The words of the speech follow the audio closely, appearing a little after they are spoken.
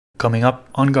coming up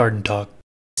on Garden Talk.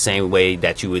 Same way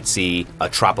that you would see a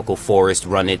tropical forest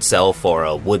run itself or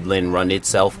a woodland run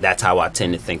itself, that's how I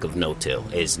tend to think of no-till,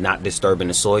 is not disturbing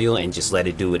the soil and just let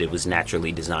it do what it was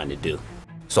naturally designed to do.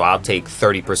 So I'll take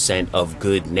 30% of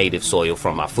good native soil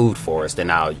from my food forest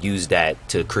and I'll use that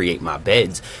to create my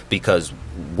beds, because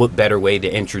what better way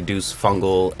to introduce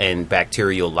fungal and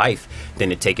bacterial life than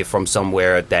to take it from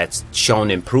somewhere that's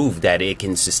shown and proved that it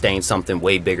can sustain something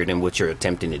way bigger than what you're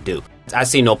attempting to do. I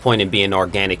see no point in being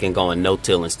organic and going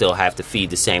no-till and still have to feed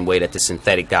the same way that the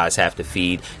synthetic guys have to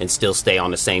feed and still stay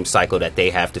on the same cycle that they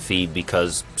have to feed,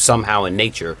 because somehow in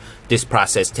nature this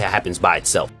process happens by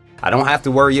itself. I don't have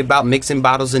to worry about mixing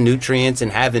bottles of nutrients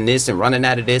and having this and running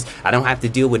out of this. I don't have to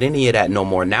deal with any of that no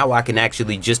more. Now I can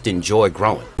actually just enjoy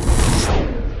growing.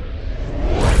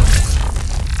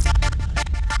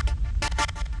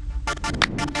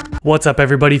 What's up,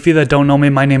 everybody? If you that don't know me,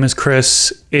 my name is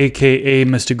Chris, aka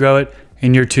Mr. Grow It,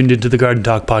 and you're tuned into the Garden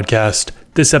Talk podcast.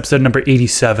 This is episode number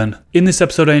 87. In this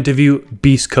episode, I interview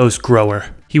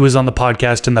BeastCoastGrower. He was on the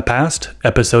podcast in the past,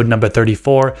 episode number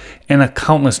 34, and a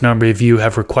countless number of you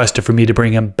have requested for me to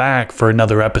bring him back for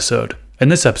another episode. In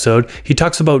this episode, he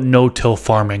talks about no-till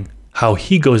farming, how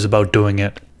he goes about doing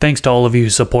it. Thanks to all of you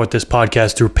who support this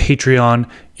podcast through Patreon.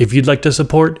 If you'd like to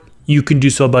support, you can do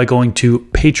so by going to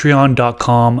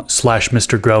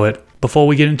patreon.com/MrGrowIt. Before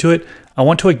we get into it, I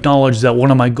want to acknowledge that one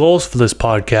of my goals for this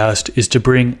podcast is to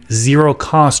bring zero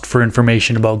cost for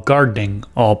information about gardening,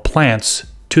 all plants,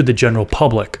 to the general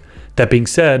public. That being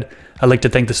said, I'd like to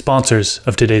thank the sponsors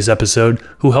of today's episode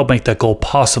who helped make that goal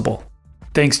possible.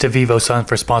 Thanks to VivoSun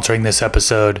for sponsoring this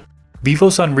episode.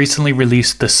 VivoSun recently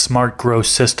released the Smart Grow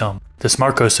system. The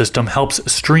Smart Grow system helps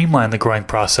streamline the growing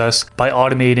process by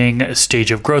automating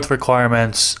stage of growth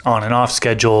requirements, on and off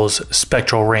schedules,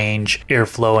 spectral range,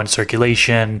 airflow and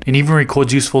circulation, and even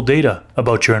records useful data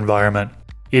about your environment.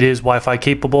 It is Wi-Fi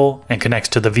capable and connects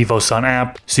to the VivoSun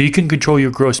app, so you can control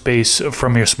your grow space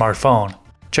from your smartphone.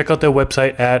 Check out their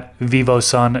website at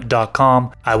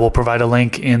vivosun.com. I will provide a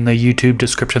link in the YouTube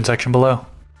description section below.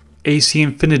 AC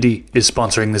Infinity is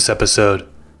sponsoring this episode.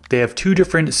 They have two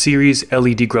different series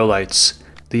LED grow lights,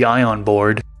 the Ion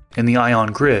Board and the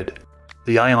Ion Grid.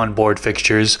 The Ion Board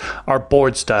fixtures are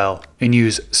board style and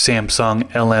use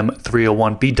Samsung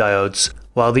LM301B diodes,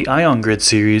 while the Ion Grid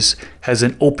series has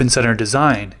an open center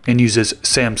design and uses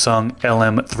Samsung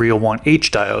LM301H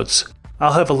diodes.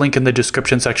 I'll have a link in the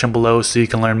description section below so you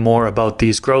can learn more about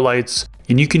these grow lights,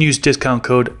 and you can use discount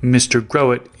code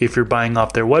MrGrowIt if you're buying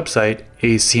off their website,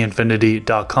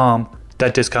 acinfinity.com.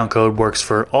 That discount code works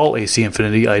for all AC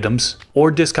Infinity items,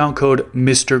 or discount code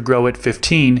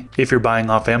MrGrowIt15 if you're buying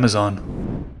off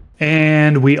Amazon.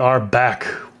 And we are back.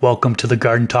 Welcome to the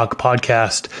Garden Talk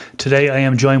podcast. Today I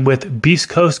am joined with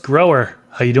BeastCoastGrower.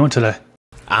 How you doing today?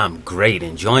 I'm great,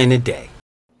 enjoying the day.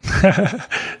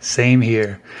 Same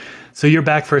here. So you're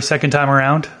back for a second time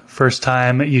around. First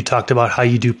time you talked about how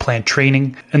you do plant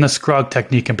training and the scrog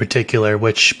technique in particular,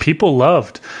 which people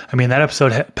loved. I mean, that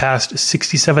episode passed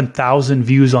 67,000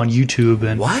 views on YouTube,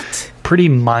 and what? Pretty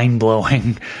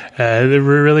mind-blowing. There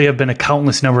really have been a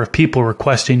countless number of people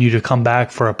requesting you to come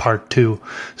back for a part 2.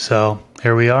 So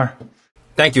here we are.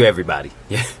 Thank you, everybody.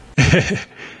 Yeah.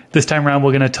 This time around,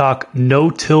 we're going to talk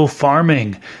no-till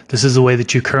farming. This is the way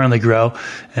that you currently grow,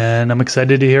 and I'm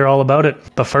excited to hear all about it.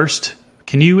 But first,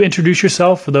 can you introduce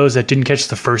yourself for those that didn't catch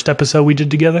the first episode we did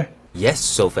together? Yes,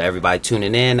 so for everybody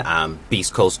tuning in, I'm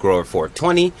BeastCoastGrower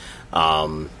 420.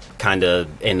 Kind of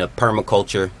in the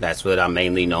permaculture, that's what I'm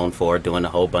mainly known for, doing a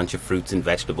whole bunch of fruits and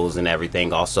vegetables and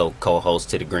everything. Also co-host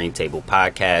to the Green Table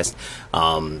podcast.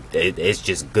 It's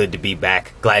just good to be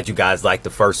back. Glad you guys liked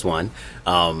the first one.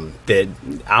 I'm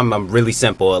really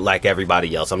simple like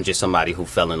everybody else. I'm just somebody who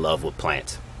fell in love with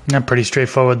plants. Yeah, pretty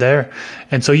straightforward there.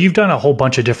 And so you've done a whole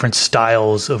bunch of different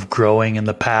styles of growing in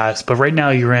the past, but right now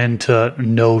you're into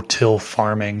no-till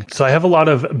farming. So I have a lot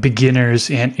of beginners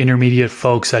and intermediate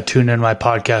folks that tune in my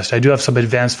podcast. I do have some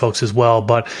advanced folks as well,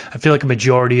 but I feel like a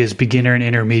majority is beginner and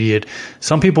intermediate.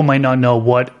 Some people might not know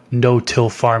what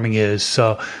no-till farming is.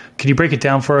 So can you break it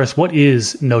down for us? What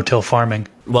is no-till farming?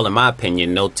 Well, in my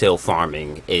opinion, no-till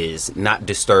farming is not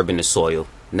disturbing the soil,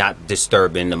 not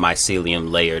disturbing the mycelium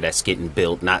layer that's getting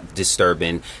built, not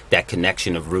disturbing that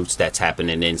connection of roots that's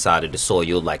happening inside of the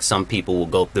soil. Like some people will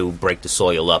go through, break the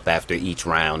soil up after each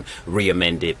round,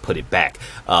 re-amend it, put it back.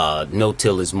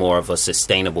 No-till is more of a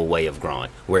sustainable way of growing,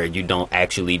 where you don't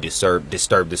actually disturb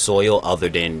the soil other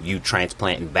than you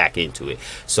transplanting back into it.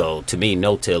 So to me,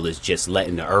 no-till is just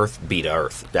letting the earth be the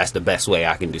earth. That's the best way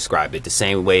I can describe it. The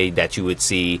same way that you would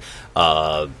see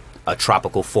a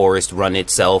tropical forest run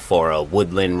itself or a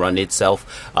woodland run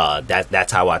itself.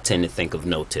 That's how I tend to think of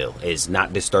no-till, is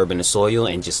not disturbing the soil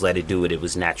and just let it do what it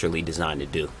was naturally designed to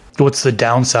do. What's the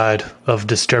downside of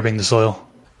disturbing the soil?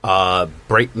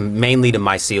 Mainly the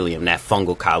mycelium, that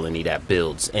fungal colony that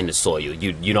builds in the soil.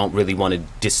 You don't really want to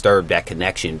disturb that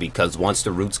connection, because once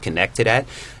the roots connect to that,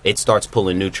 it starts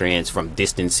pulling nutrients from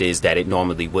distances that it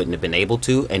normally wouldn't have been able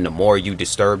to. And the more you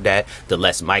disturb that, the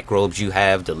less microbes you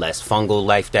have, the less fungal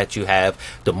life that you have,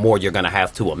 the more you're going to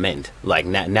have to amend. Like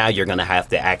now you're going to have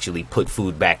to actually put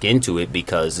food back into it,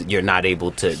 because you're not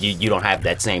able to, you don't have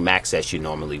that same access you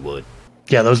normally would.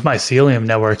 Yeah, those mycelium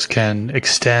networks can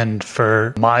extend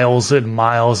for miles and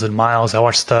miles and miles. I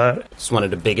watched It's one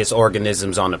of the biggest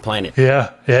organisms on the planet.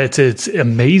 Yeah, it's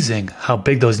amazing how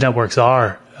big those networks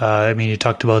are. I mean, you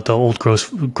talked about the old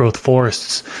growth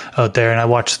forests out there, and I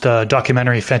watched the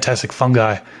documentary Fantastic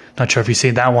Fungi. Not sure if you've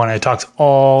seen that one. It talks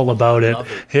all about it.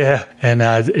 Yeah, and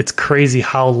it's crazy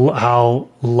how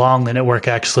long the network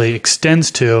actually extends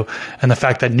to, and the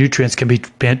fact that nutrients can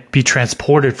be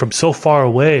transported from so far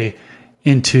away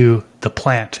into the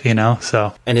plant,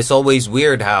 so. And it's always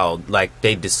weird how, like,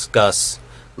 they discuss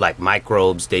like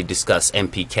microbes, they discuss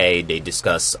NPK, they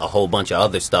discuss a whole bunch of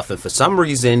other stuff, and for some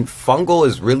reason fungal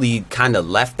is really kind of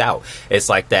left out. It's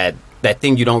like that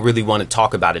thing you don't really want to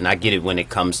talk about. And I get it when it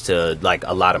comes to like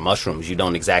a lot of mushrooms. You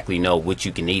don't exactly know what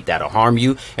you can eat that'll harm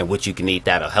you and what you can eat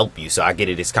that'll help you. So I get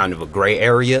it, it's kind of a gray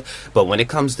area. But when it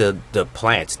comes to the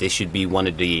plants, this should be one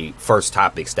of the first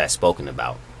topics that's spoken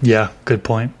about. Yeah, good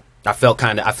point. I felt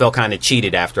kind of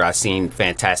cheated after I seen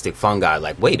Fantastic Fungi.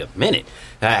 Like, wait a minute,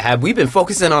 have we been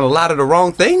focusing on a lot of the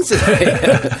wrong things?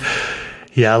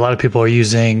 Yeah, a lot of people are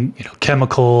using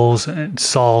chemicals and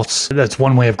salts. That's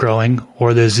one way of growing.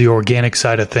 Or there's the organic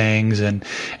side of things, and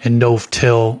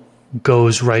no-till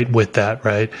goes right with that,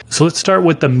 right? So let's start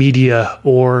with the media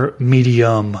or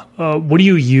medium. What do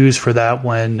you use for that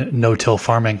when no-till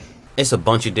farming? It's a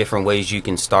bunch of different ways you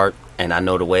can start, and I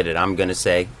know the way that I'm going to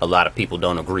say a lot of people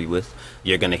don't agree with.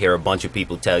 You're going to hear a bunch of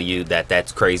people tell you that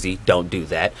that's crazy, don't do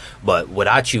that. But what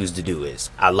I choose to do is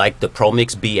I like the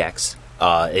ProMix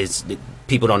BX.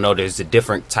 People don't know there's a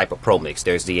different type of ProMix.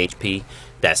 There's the HP.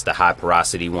 That's the high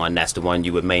porosity one. That's the one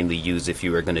you would mainly use if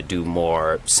you were going to do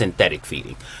more synthetic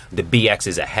feeding. The BX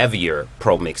is a heavier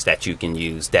ProMix that you can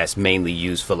use. That's mainly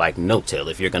used for like no-till.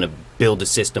 If you're going to build a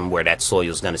system where that soil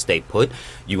is going to stay put,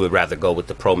 you would rather go with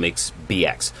the ProMix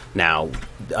BX. Now,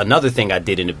 another thing I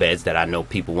did in the beds that I know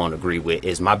people won't agree with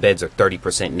is my beds are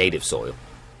 30% native soil.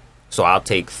 So I'll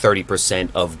take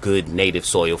 30% of good native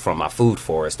soil from my food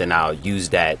forest and I'll use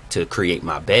that to create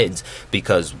my beds,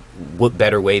 because what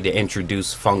better way to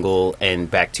introduce fungal and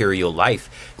bacterial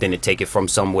life than to take it from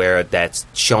somewhere that's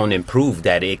shown and proved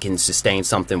that it can sustain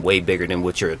something way bigger than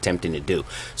what you're attempting to do.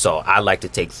 So I like to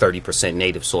take 30%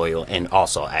 native soil and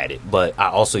also add it. But I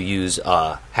also use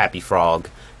Happy Frog,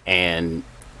 and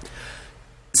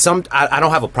I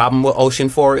don't have a problem with ocean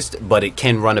forest, but it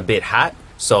can run a bit hot.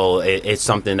 So it's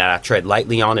something that I tread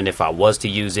lightly on, and if I was to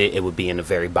use it, it would be in the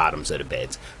very bottoms of the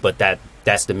beds. But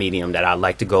that's the medium that I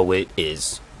like to go with,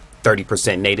 is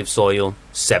 30% native soil,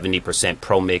 70%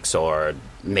 ProMix, or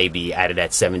maybe add it at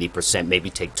 70%,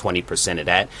 maybe take 20% of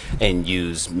that and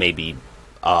use maybe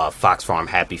Fox Farm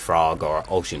Happy Frog or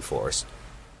Ocean Forest.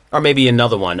 Or maybe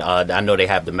another one. I know they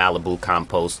have the Malibu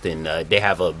compost, and they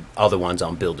have other ones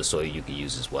on Builder Soil you can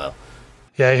use as well.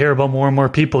 Yeah, I hear about more and more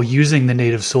people using the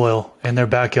native soil in their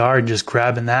backyard and just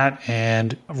grabbing that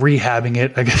and rehabbing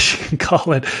it, I guess you can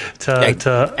call it.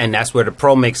 And that's where the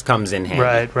ProMix comes in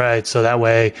handy. Right. So that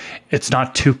way it's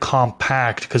not too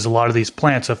compact, because a lot of these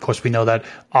plants, of course, we know that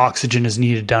oxygen is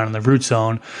needed down in the root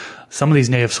zone. Some of these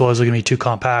native soils are going to be too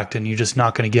compact, and you're just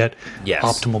not going to get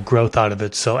optimal growth out of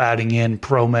it. So adding in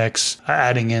ProMix,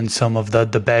 adding in some of the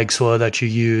bag soil that you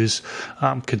use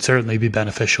could certainly be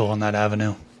beneficial on that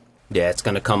avenue. Yeah, it's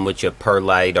going to come with your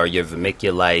perlite or your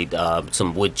vermiculite.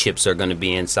 Some wood chips are going to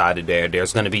be inside of there.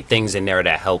 There's going to be things in there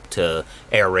that help to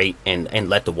aerate and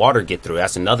let the water get through.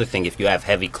 That's another thing. If you have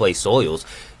heavy clay soils,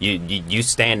 you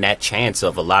stand that chance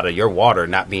of a lot of your water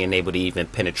not being able to even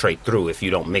penetrate through if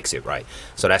you don't mix it right.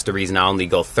 So that's the reason I only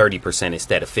go 30%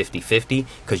 instead of 50-50,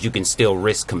 because you can still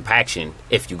risk compaction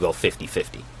if you go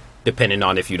 50-50, depending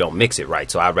on if you don't mix it right.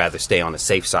 So I'd rather stay on the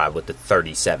safe side with the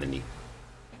 30-70.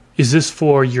 Is this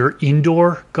for your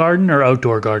indoor garden or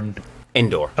outdoor garden?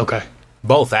 Indoor. Okay.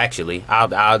 Both, actually.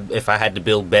 If I had to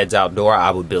build beds outdoor,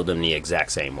 I would build them the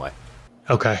exact same way.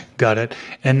 Okay, got it.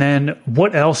 And then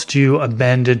what else do you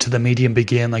amend into the medium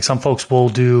begin? Like some folks will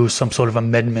do some sort of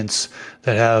amendments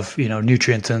that have,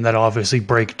 nutrients and that obviously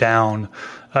break down.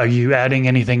 Are you adding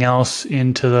anything else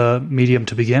into the medium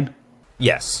to begin?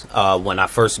 Yes. When I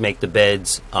first make the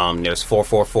beds, there's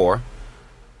 444.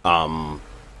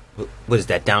 What is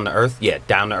that? Down to earth? Yeah,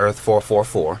 down to earth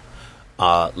 444.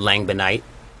 Langbonite,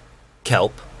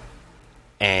 kelp,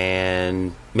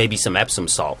 and maybe some Epsom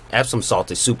salt. Epsom salt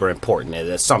is super important.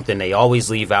 That's something they always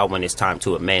leave out when it's time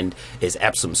to amend is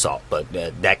Epsom salt. But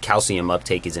that calcium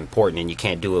uptake is important, and you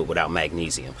can't do it without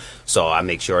magnesium. So I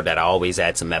make sure that I always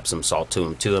add some Epsom salt to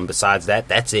them too. And besides that,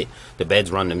 that's it. The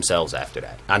beds run themselves after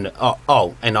that. And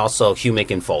also humic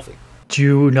and fulvic. Do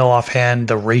you know offhand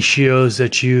the ratios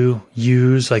that you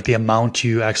use, like the amount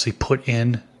you actually put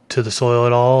in to the soil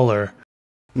at all, or?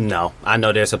 No, I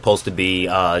know they're supposed to be,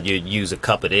 you use a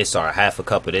cup of this or a half a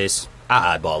cup of this.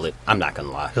 I eyeball it. I'm not going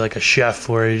to lie. You're like a chef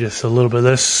where you just a little bit of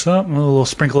this, a little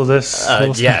sprinkle of this.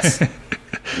 Yes.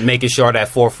 Making sure that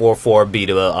 444 be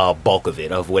the bulk of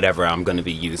it, of whatever I'm going to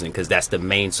be using, because that's the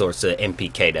main source of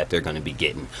NPK that they're going to be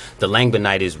getting. The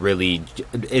langbonite is really,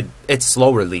 it's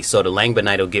slow release, so the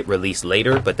langbonite will get released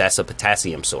later, but that's a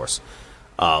potassium source.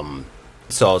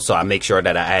 So I make sure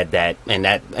that I add that,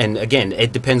 and again,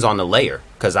 it depends on the layer,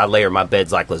 because I layer my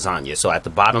beds like lasagna. So at the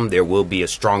bottom, there will be a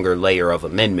stronger layer of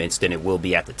amendments than it will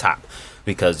be at the top,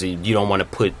 because you don't want to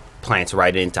put plants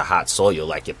right into hot soil,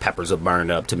 like your peppers will burn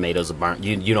up, tomatoes will burn.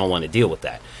 You don't want to deal with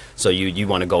that. So you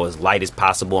want to go as light as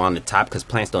possible on the top, because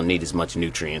plants don't need as much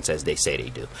nutrients as they say they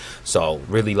do. So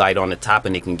really light on the top,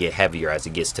 and it can get heavier as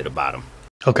it gets to the bottom.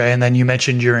 Okay, and then you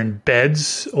mentioned you're in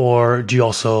beds, or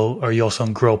are you also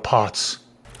in grow pots?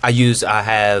 I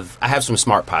have some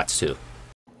smart pots too.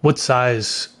 What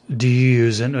size do you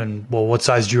use, and what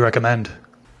size do you recommend?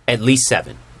 At least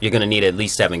 7. You're going to need at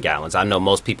least 7 gallons. I know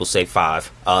most people say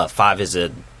 5. 5 is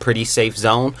a pretty safe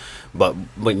zone, but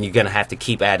when you're going to have to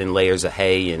keep adding layers of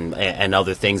hay and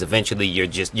other things, eventually you're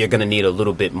going to need a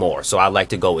little bit more. So I like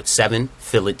to go with 7,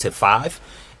 fill it to 5.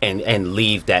 And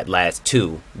leave that last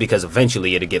 2, because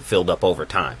eventually it'll get filled up over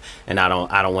time, and I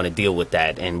don't want to deal with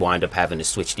that and wind up having to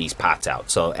switch these pots out.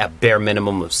 So at bare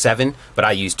minimum of 7, but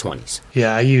I use 20s.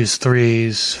 Yeah, I use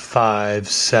 3s, 5s,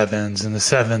 7s, and the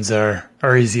 7s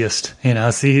are easiest.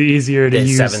 It's easier to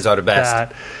use. 7s are the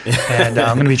best. And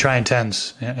I'm going to be trying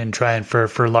 10s and trying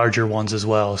for larger ones as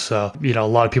well. So a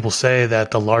lot of people say that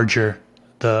the larger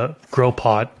the grow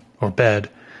pot or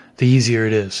bed, the easier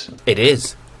it is. It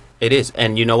is. It is.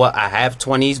 And you know what? I have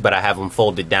 20s, but I have them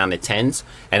folded down to 10s.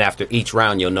 And after each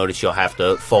round, you'll notice you'll have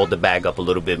to fold the bag up a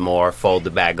little bit more, fold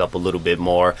the bag up a little bit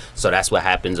more. So that's what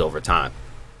happens over time.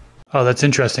 Oh, that's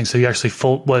interesting. So you actually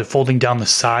folding down the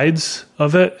sides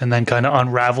of it and then kind of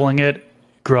unraveling it,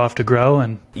 grow after grow?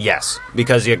 And yes,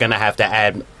 because you're going to have to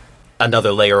add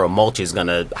another layer of mulch is going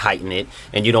to heighten it.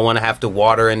 And you don't want to have to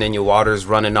water, and then your water's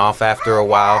running off after a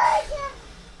while.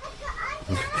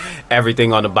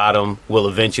 Everything on the bottom will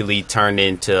eventually turn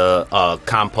into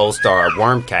compost or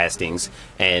worm castings,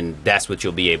 and that's what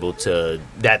you'll be able to,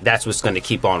 that's what's going to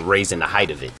keep on raising the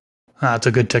height of it. That's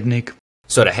a good technique.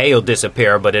 So the hay will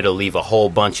disappear, but it'll leave a whole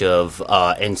bunch of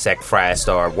insect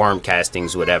frass or worm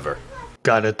castings, whatever.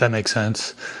 Got it. That makes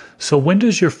sense. So when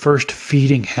does your first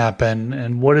feeding happen,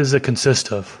 and what does it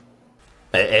consist of?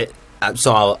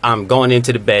 So I'm going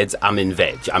into the beds. I'm in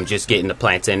veg. I'm just getting the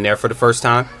plants in there for the first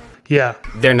time. Yeah.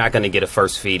 They're not going to get a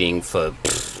first feeding for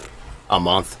a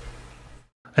month.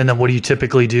 And then what do you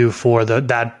typically do for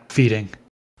that feeding?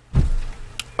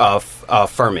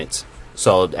 Ferments.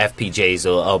 So FPJs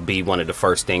will be one of the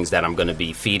first things that I'm going to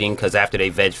be feeding, because after they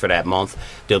veg for that month,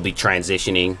 they'll be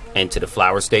transitioning into the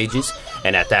flower stages.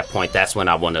 And at that point, that's when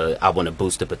I want to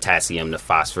boost the potassium, the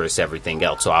phosphorus, everything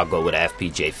else. So I'll go with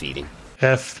FPJ feeding.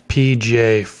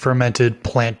 FPJ, fermented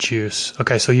plant juice.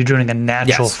 Okay, so you're doing a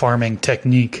natural farming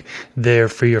technique there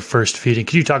for your first feeding.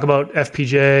 Can you talk about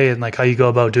FPJ and like how you go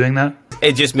about doing that?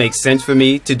 It just makes sense for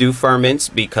me to do ferments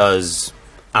because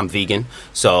I'm vegan.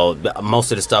 So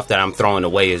most of the stuff that I'm throwing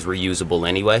away is reusable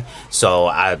anyway. So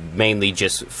I mainly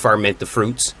just ferment the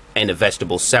fruits and the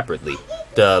vegetables separately.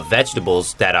 The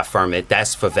vegetables that I ferment,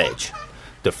 that's for veg.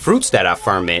 The fruits that I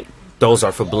ferment, those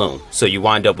are for bloom. So you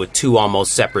wind up with 2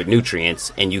 almost separate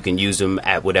nutrients, and you can use them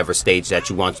at whatever stage that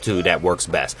you want to that works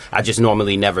best. I just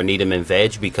normally never need them in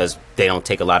veg because they don't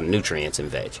take a lot of nutrients in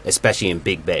veg, especially in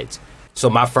big beds.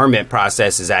 So my ferment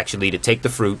process is actually to take the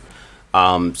fruit.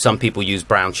 Some people use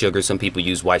brown sugar, some people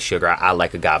use white sugar. I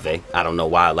like agave. I don't know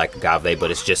why I like agave,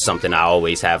 but it's just something I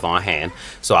always have on hand.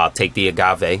 So I'll take the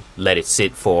agave, let it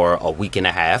sit for a week and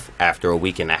a half. After a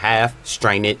week and a half,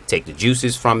 strain it, take the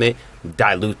juices from it,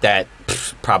 dilute that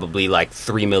probably like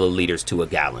 3 milliliters to a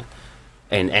gallon.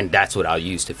 And that's what I'll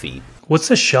use to feed. What's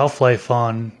the shelf life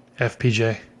on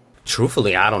FPJ?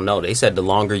 Truthfully, I don't know. They said the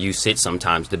longer you sit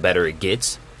sometimes, the better it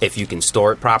gets if you can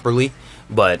store it properly.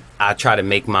 but I try to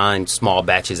make mine small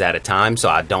batches at a time so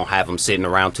I don't have them sitting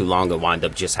around too long and wind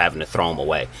up just having to throw them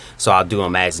away. So I'll do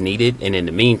them as needed, and in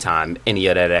the meantime, any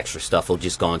of that extra stuff will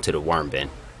just go into the worm bin.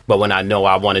 But when I know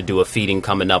I want to do a feeding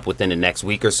coming up within the next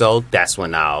week or so, that's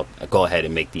when I'll go ahead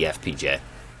and make the FPJ.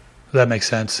 That makes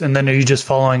sense. And then are you just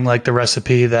following like the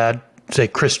recipe that, say,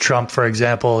 Chris Trump, for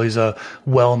example, he's a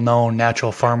well-known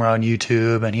natural farmer on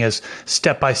YouTube, and he has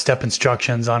step-by-step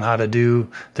instructions on how to do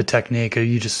the technique. Are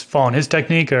you just following his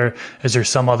technique, or is there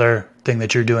some other thing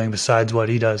that you're doing besides what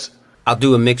he does? I'll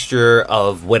do a mixture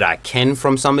of what I can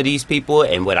from some of these people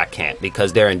and what I can't,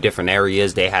 because they're in different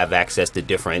areas. They have access to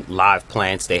different live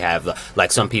plants. They have,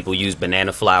 like, some people use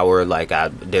banana flour. Like,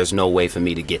 there's no way for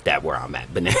me to get that where I'm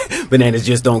at. Bananas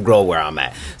just don't grow where I'm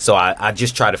at. So I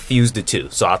just try to fuse the two.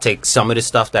 So I'll take some of the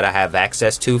stuff that I have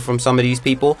access to from some of these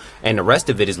people, and the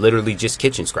rest of it is literally just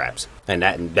kitchen scraps. And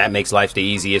that makes life the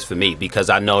easiest for me,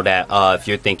 because I know that if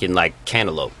you're thinking like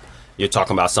cantaloupe, you're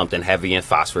talking about something heavy in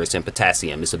phosphorus and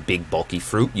potassium. It's a big, bulky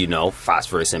fruit,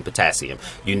 phosphorus and potassium.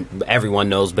 Everyone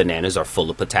knows bananas are full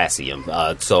of potassium.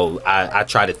 So I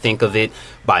try to think of it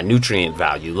by nutrient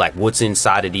value, like what's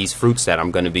inside of these fruits that I'm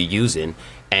going to be using,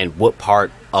 and what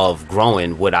part of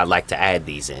growing would I like to add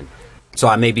these in. So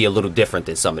I may be a little different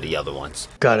than some of the other ones.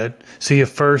 Got it. So your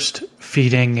first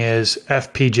feeding is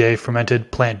FPJ,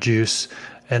 fermented plant juice.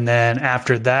 And then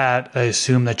after that, I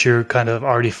assume that you're kind of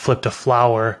already flipped a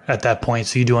flour at that point.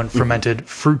 So you're doing fermented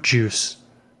fruit juice.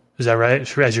 Is that right?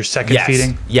 As your second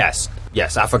feeding? Yes.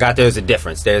 I forgot there's a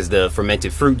difference. There's the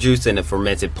fermented fruit juice and the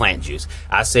fermented plant juice.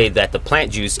 I say that the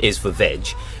plant juice is for veg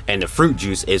and the fruit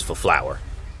juice is for flour.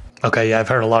 Okay, yeah, I've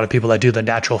heard a lot of people that do the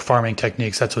natural farming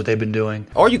techniques. That's what they've been doing.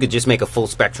 Or you could just make a full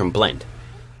spectrum blend.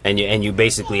 And you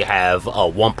basically have a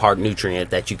 1 part nutrient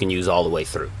that you can use all the way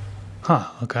through. Huh,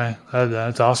 okay.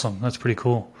 That's awesome. That's pretty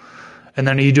cool. And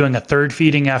then are you doing a third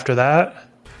feeding after that?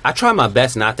 I try my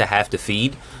best not to have to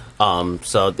feed.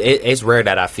 So it's rare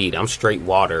that I feed. I'm straight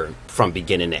water from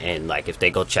beginning to end. Like if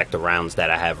they go check the rounds that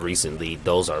I have recently,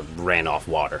 those are ran off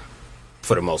water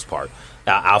for the most part.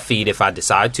 I'll feed if I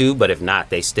decide to, but if not,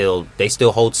 they still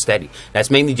hold steady. That's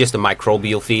mainly just a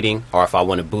microbial feeding, or if I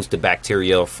want to boost the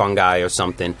bacteria or fungi or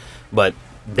something. But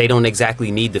they don't exactly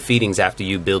need the feedings after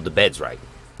you build the beds right.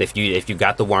 If you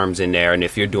got the worms in there, and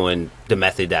if you're doing the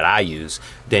method that I use,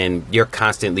 then you're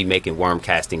constantly making worm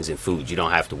castings in food. You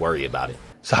don't have to worry about it.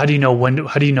 So how do you know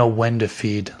when to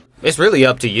feed? It's really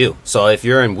up to you. So if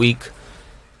you're in week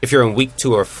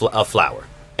 2 of flower,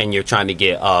 and you're trying to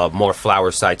get more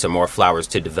flower sites or more flowers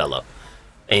to develop,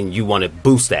 and you want to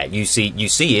boost that, you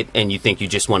see it, and you think you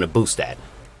just want to boost that,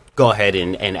 go ahead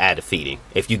and add a feeding.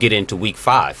 If you get into week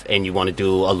 5 and you want to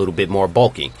do a little bit more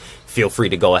bulking, feel free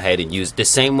to go ahead and use the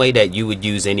same way that you would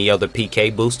use any other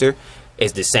PK booster.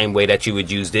 Is the same way that you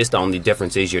would use this. The only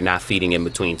difference is you're not feeding in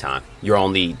between time. You're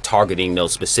only targeting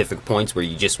those specific points where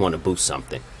you just want to boost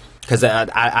something. Because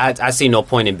I see no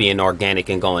point in being organic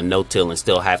and going no-till and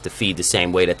still have to feed the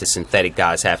same way that the synthetic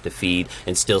guys have to feed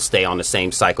and still stay on the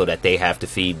same cycle that they have to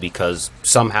feed, because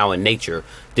somehow in nature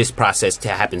this process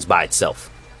happens by itself.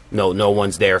 No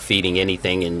one's there feeding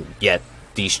anything, and yet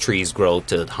these trees grow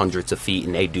to hundreds of feet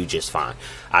and they do just fine.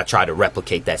 I try to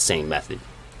replicate that same method.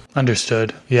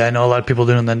 Understood. Yeah, I know a lot of people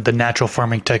doing the natural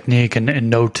farming technique and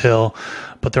no-till,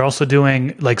 but they're also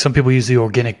doing, like, some people use the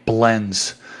organic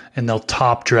blends, and they'll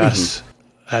top dress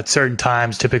at certain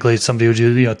times. Typically, somebody would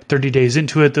do 30 days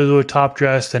into it, they'll do a top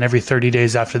dress. Then every 30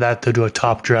 days after that, they'll do a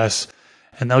top dress.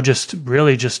 And they'll just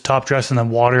really just top dress and then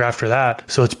water after that.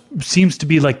 So it seems to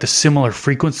be like the similar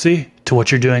frequency to what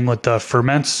you're doing with the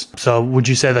ferments. So would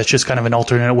you say that's just kind of an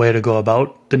alternate way to go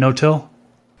about the no-till?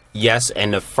 Yes,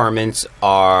 and the ferments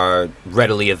are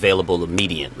readily available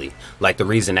immediately. Like the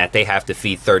reason that they have to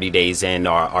feed 30 days in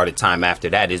or the time after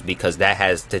that is because that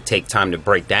has to take time to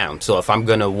break down. So if I'm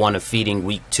going to want a feeding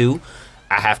week 2,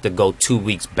 I have to go 2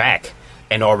 weeks back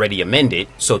and already amend it.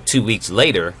 So 2 weeks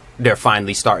later, they're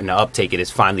finally starting to uptake it. It's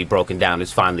finally broken down.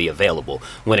 It's finally available.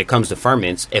 When it comes to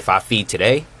ferments, if I feed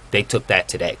today, they took that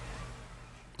today.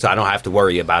 So I don't have to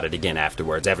worry about it again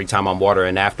afterwards. Every time I'm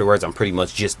watering afterwards, I'm pretty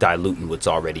much just diluting what's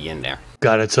already in there.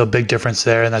 Got it. So a big difference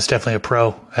there, and that's definitely a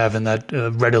pro, having that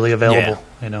readily available,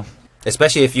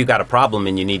 Especially if you got a problem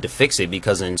and you need to fix it,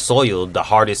 because in soil, the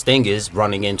hardest thing is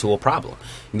running into a problem.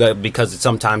 Because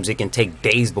sometimes it can take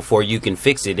days before you can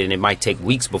fix it, and it might take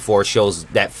weeks before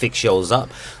that fix shows up.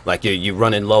 Like you're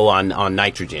running low on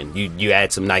nitrogen. You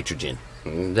add some nitrogen.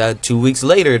 2 weeks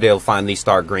later, they'll finally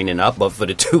start greening up. But for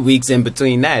the 2 weeks in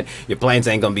between that, your plants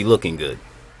ain't going to be looking good.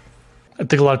 I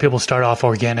think a lot of people start off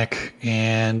organic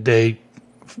and they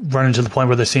run into the point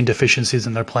where they're seeing deficiencies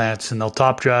in their plants and they'll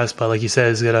top dress, but like you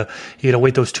said, you gotta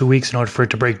wait those 2 weeks in order for it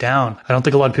to break down. I don't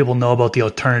think a lot of people know about the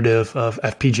alternative of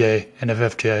FPJ and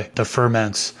FFJ, the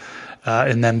ferments,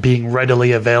 and them being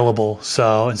readily available.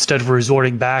 So instead of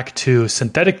resorting back to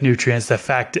synthetic nutrients, that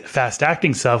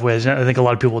fast-acting stuff, which I think a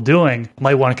lot of people are doing,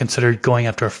 might want to consider going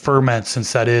after a ferment,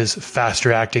 since that is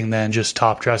faster acting than just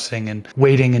top dressing and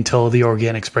waiting until the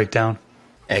organics break down.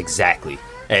 Exactly.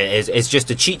 It's just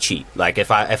a cheat sheet. Like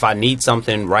if I need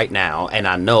something right now and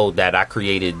I know that I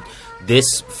created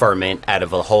this ferment out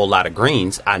of a whole lot of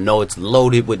greens, I know it's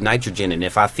loaded with nitrogen, and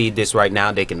if I feed this right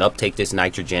now, they can uptake this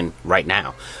nitrogen right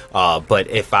now. But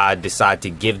if I decide to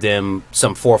give them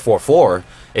some 444,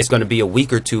 it's going to be a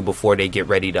week or two before they get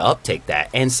ready to uptake that.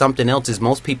 And something else is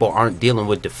most people aren't dealing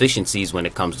with deficiencies when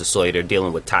it comes to soy. They're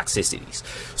dealing with toxicities.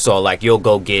 So like you'll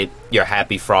go get your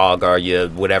Happy Frog or your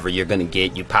whatever you're going to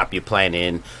get, you pop your plant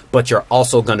in, but you're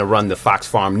also going to run the Fox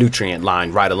Farm nutrient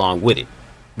line right along with it.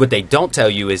 What they don't tell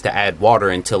you is to add water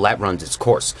until that runs its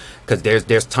course, because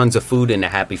there's tons of food in the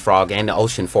Happy Frog and the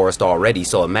ocean forest already.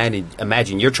 So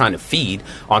imagine you're trying to feed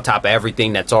on top of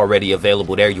everything that's already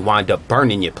available there. You wind up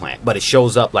burning your plant, but it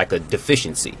shows up like a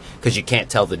deficiency because you can't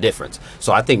tell the difference.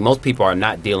 So I think most people are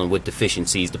not dealing with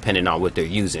deficiencies depending on what they're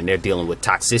using. They're dealing with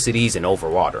toxicities and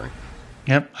overwatering.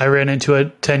 Yep, I ran into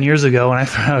it 10 years ago,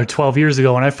 12 years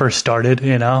ago when I first started,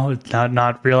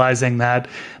 not realizing that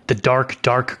the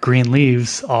dark green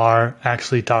leaves are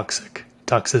actually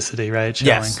toxicity, right? Showing.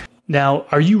 Yes. Now,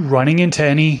 are you running into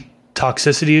any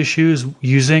toxicity issues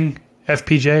using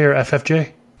FPJ or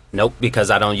FFJ? Nope, because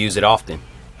I don't use it often.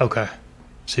 Okay.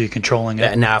 So you're controlling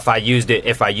it. Now, if I used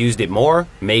it more,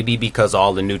 maybe because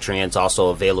all the nutrients also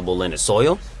available in the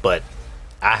soil, but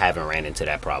I haven't ran into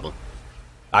that problem.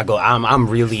 I'm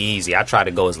really easy. I try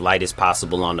to go as light as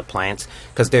possible on the plants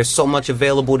because there's so much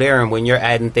available there. And when you're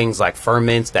adding things like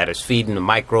ferments that is feeding the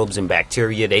microbes and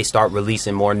bacteria, they start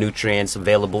releasing more nutrients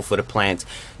available for the plants.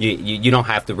 You don't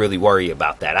have to really worry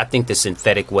about that. I think the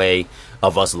synthetic way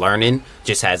of us learning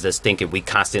just has us thinking we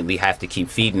constantly have to keep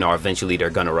feeding or eventually they're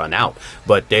going to run out.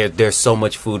 But there's so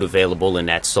much food available in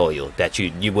that soil that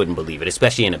you wouldn't believe it,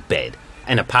 especially in a bed.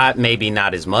 In a pot, maybe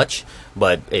not as much,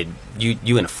 but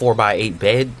you in a 4x8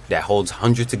 bed that holds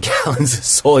hundreds of gallons of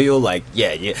soil, like,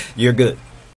 yeah, you're good.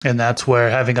 And that's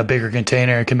where having a bigger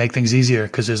container can make things easier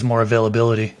because there's more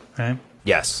availability, right?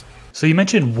 Yes. So you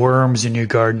mentioned worms in your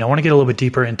garden. I want to get a little bit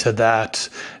deeper into that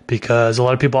because a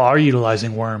lot of people are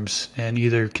utilizing worms in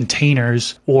either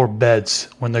containers or beds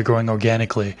when they're growing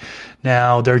organically.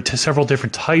 Now, there are several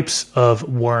different types of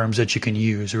worms that you can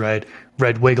use, right?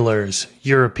 Red wigglers,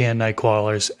 European night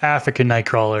crawlers, African night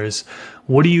crawlers.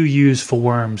 What do you use for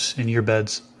worms in your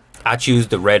beds? I choose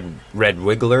the red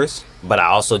wigglers, but I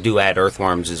also do add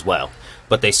earthworms as well.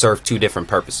 But they serve two different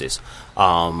purposes.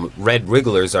 Red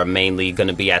wigglers are mainly going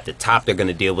to be at the top. They're going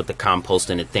to deal with the compost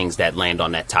and the things that land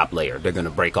on that top layer. They're going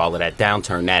to break all of that down,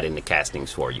 turn that into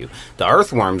castings for you. The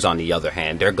earthworms, on the other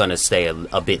hand, they're going to stay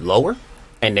a bit lower.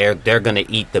 And they're going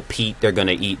to eat the peat. They're going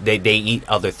to eat, they eat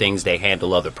other things. They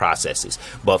handle other processes.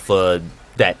 But for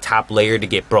that top layer to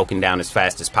get broken down as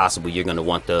fast as possible, you're going to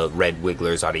want the red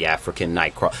wigglers or the African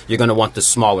night crawl. You're going to want the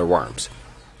smaller worms.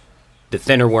 The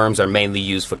thinner worms are mainly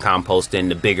used for composting.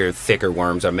 The bigger, thicker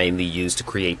worms are mainly used to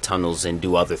create tunnels and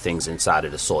do other things inside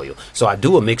of the soil. So I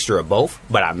do a mixture of both,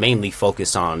 but I mainly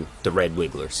focus on the red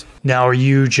wigglers. Now, are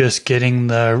you just getting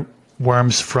the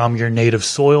worms from your native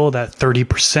soil, that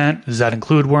 30%? Does that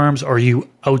include worms, or are you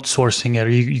outsourcing it? Are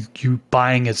you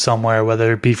buying it somewhere,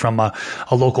 whether it be from a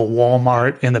local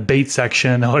Walmart in the bait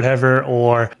section or whatever,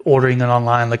 or ordering it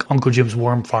online? Like Uncle Jim's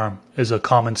Worm Farm is a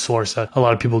common source that a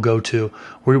lot of people go to.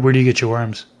 Where do you get your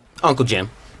worms? Uncle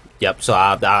Jim. Yep. So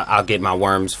I'll get my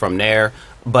worms from there,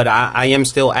 but I am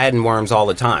still adding worms all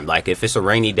the time. Like if it's a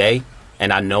rainy day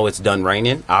and I know it's done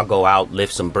raining, I'll go out,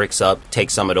 lift some bricks up,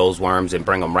 take some of those worms and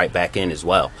bring them right back in as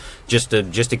well. Just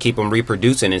to keep them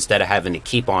reproducing instead of having to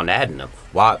keep on adding them.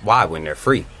 Why when they're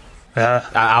free?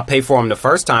 I'll pay for them the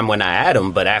first time when I add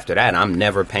them, but after that, I'm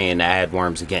never paying to add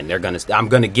worms again. I'm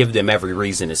gonna give them every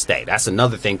reason to stay. That's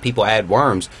another thing. People add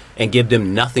worms and give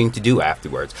them nothing to do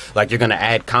afterwards. Like you're gonna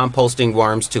add composting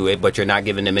worms to it, but you're not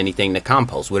giving them anything to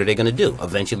compost. What are they gonna do?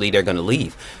 Eventually, they're gonna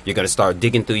leave. You're gonna start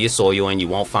digging through your soil, and you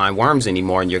won't find worms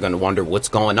anymore, and you're gonna wonder what's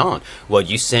going on. Well,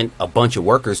 you sent a bunch of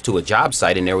workers to a job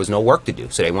site, and there was no work to do,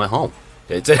 so they went home.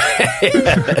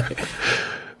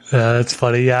 That's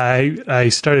funny. Yeah, I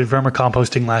started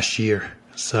vermicomposting last year,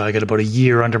 so I got about a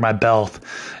year under my belt,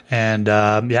 and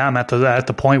I'm at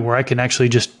the point where I can actually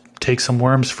just take some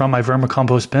worms from my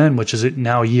vermicompost bin, which is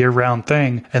now a year-round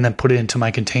thing, and then put it into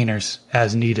my containers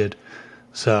as needed.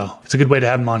 So it's a good way to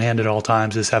have them on hand at all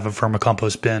times, is have a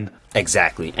vermicompost bin.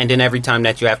 Exactly. And then every time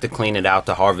that you have to clean it out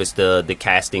to harvest the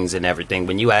castings and everything,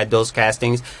 when you add those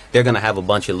castings, they're going to have a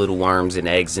bunch of little worms and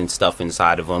eggs and stuff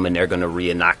inside of them, and they're going to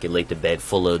re-inoculate the bed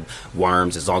full of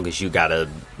worms as long as you got a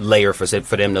layer for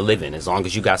them to live in. As long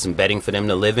as you got some bedding for them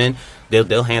to live in,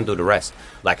 they'll handle the rest.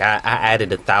 Like I added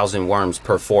 1,000 worms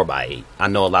per 4x8. I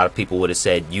know a lot of people would have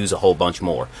said use a whole bunch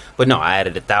more. But no, I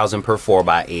added 1,000 per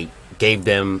 4x8, gave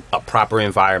them a proper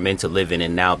environment to live in,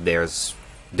 and now there's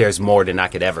more than I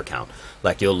could ever count.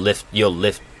 Like you'll lift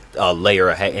a layer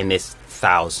ahead, and it's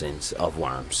thousands of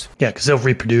worms. Yeah, because they'll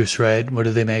reproduce, right? What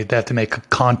do they make? They have to make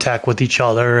contact with each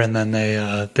other, and then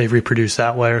they reproduce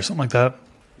that way, or something like that.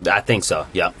 I think so.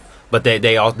 Yep. But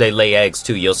they lay eggs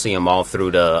too. You'll see them all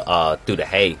through the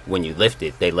hay when you lift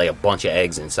it. They lay a bunch of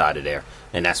eggs inside of there,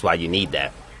 and that's why you need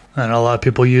that. And a lot of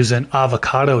people use an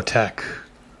avocado tech.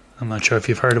 I'm not sure if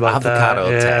you've heard about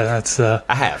avocado that. tech. Yeah, that's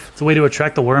I have. It's a way to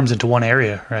attract the worms into one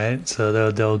area, right?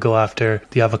 So they'll go after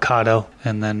the avocado,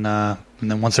 and then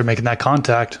once they're making that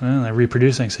contact, they're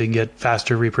reproducing. So you can get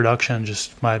faster reproduction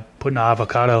just by putting an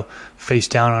avocado face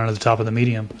down onto the top of the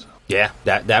medium. So. Yeah,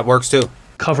 that works too.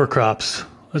 Cover crops.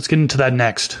 Let's get into that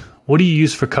next. What do you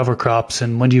use for cover crops,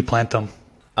 and when do you plant them?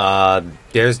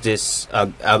 There's this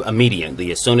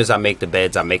immediately. As soon as I make the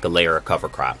beds, I make a layer of cover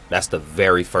crop. That's the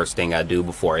very first thing I do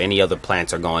before any other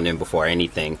plants are going in. Before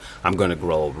anything, I'm going to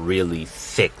grow a really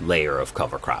thick layer of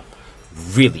cover crop.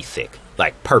 Really thick.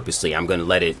 Like purposely, I'm going to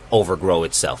let it overgrow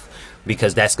itself.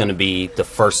 Because that's going to be the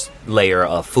first layer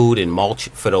of food and mulch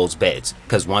for those beds.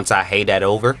 Because once I hay that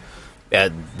over,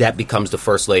 that becomes the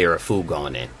first layer of food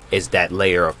going in. Is that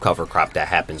layer of cover crop that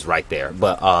happens right there.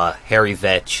 But hairy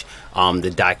vetch,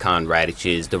 the daikon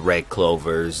radishes, the red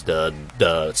clovers,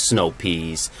 the snow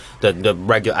peas, the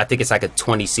regular, I think it's like a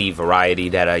 20 seed variety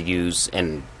that I use,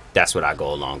 and that's what I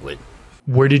go along with.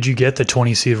 Where did you get the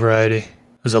 20 seed variety?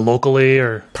 Was it locally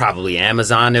or? Probably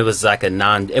Amazon. It was like a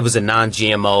non-GMO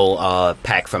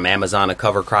pack from Amazon, a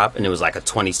cover crop, and it was like a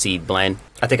 20 seed blend.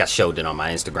 I think I showed it on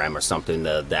my Instagram or something,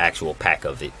 the actual pack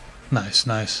of it. Nice.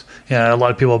 Yeah, a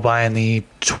lot of people buying the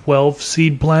 12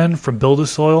 seed blend from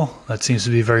Build-A-Soil. That seems to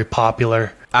be very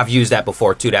popular. I've used that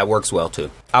before too. That works well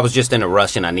too. I was just in a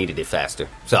rush and I needed it faster.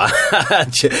 So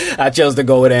I chose to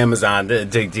go with Amazon to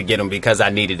get them because I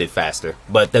needed it faster.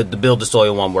 But the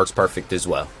Build-A-Soil one works perfect as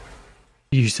well.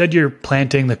 You said you're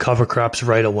planting the cover crops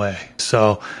right away.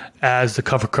 So as the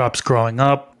cover crop's growing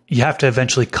up, you have to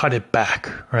eventually cut it back,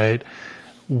 right?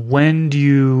 When do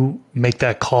you make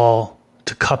that call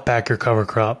to cut back your cover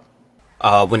crop?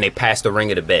 When they pass the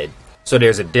ring of the bed. So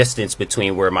there's a distance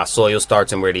between where my soil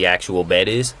starts and where the actual bed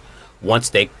is.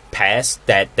 Once they pass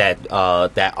that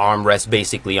armrest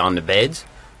basically on the beds,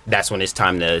 that's when it's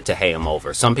time to hay them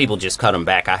over. Some people just cut them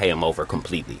back. I hay them over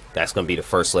completely. That's going to be the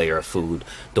first layer of food.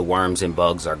 The worms and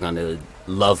bugs are going to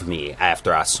love me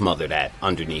after I smother that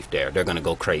underneath there. They're going to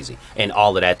go crazy. And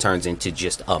all of that turns into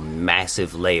just a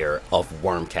massive layer of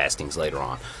worm castings later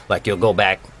on. Like you'll go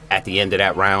back at the end of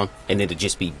that round and it'll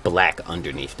just be black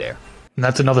underneath there. And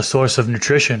that's another source of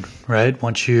nutrition, right?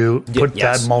 Once you put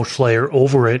that mulch layer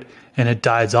over it and it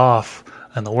dies off,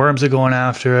 and the worms are going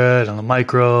after it, and the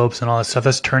microbes and all that stuff,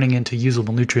 that's turning into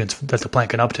usable nutrients that the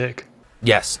plant can uptake.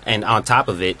 Yes, and on top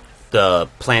of it, the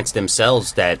plants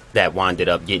themselves that winded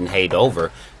up getting hayed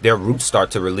over, their roots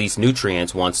start to release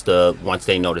nutrients once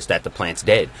they notice that the plant's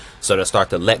dead. So they'll start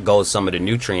to let go of some of the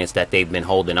nutrients that they've been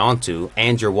holding on to,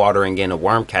 and you're watering in a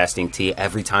worm casting tea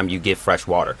every time you give fresh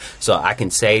water. So I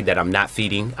can say that I'm not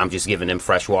feeding, I'm just giving them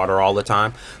fresh water all the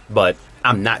time, but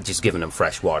I'm not just giving them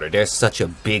fresh water. There's such a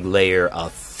big layer,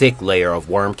 a thick layer of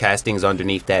worm castings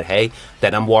underneath that hay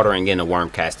that I'm watering in a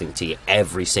worm casting tea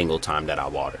every single time that I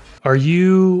water. Are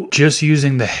you just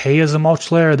using the hay as a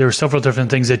mulch layer? There are several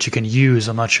different things that you can use.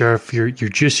 I'm not sure if you're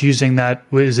just using that.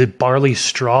 Is it barley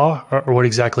straw or what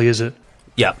exactly is it?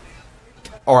 Yeah.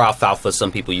 Or alfalfa.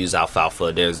 Some people use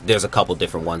alfalfa. There's a couple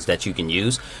different ones that you can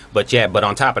use. But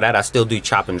on top of that, I still do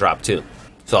chop and drop too.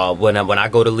 So when I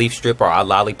go to leaf strip or I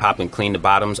lollipop and clean the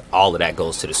bottoms, all of that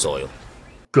goes to the soil.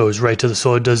 Goes right to the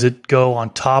soil. Does it go on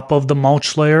top of the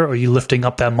mulch layer, or are you lifting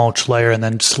up that mulch layer and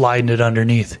then sliding it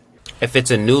underneath? If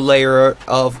it's a new layer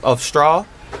of straw,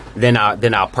 then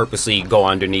I'll purposely go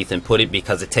underneath and put it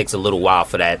because it takes a little while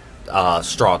for that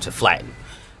straw to flatten.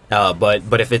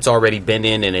 But if it's already been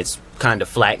in and it's kind of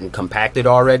flat and compacted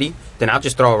already, then I'll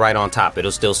just throw it right on top.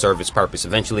 It'll still serve its purpose.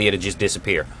 Eventually it'll just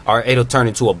disappear, or it'll turn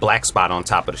into a black spot on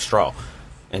top of the straw.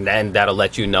 And then that'll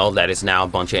let you know that it's now a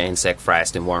bunch of insect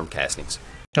frass and worm castings.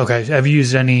 Okay. Have you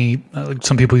used any,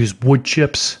 some people use wood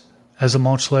chips as a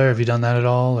mulch layer. Have you done that at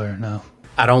all or no?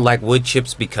 I don't like wood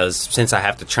chips because since I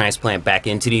have to transplant back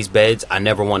into these beds, I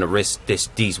never want to risk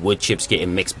these wood chips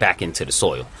getting mixed back into the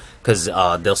soil, because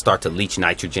they'll start to leach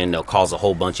nitrogen. They'll cause a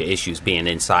whole bunch of issues being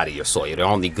inside of your soil. They're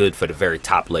only good for the very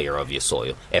top layer of your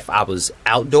soil. If I was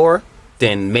outdoor,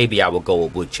 then maybe I would go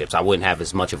with wood chips. I wouldn't have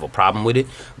as much of a problem with it.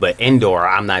 But indoor,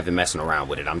 I'm not even messing around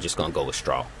with it. I'm just going to go with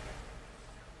straw.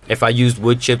 If I used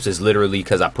wood chips, it's literally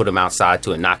because I put them outside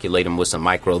to inoculate them with some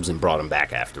microbes and brought them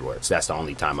back afterwards. That's the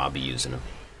only time I'll be using them.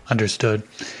 Understood.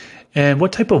 And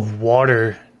what type of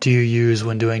water do you use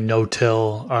when doing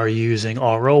no-till? Are you using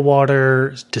RO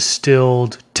water,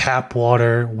 distilled, tap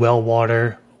water, well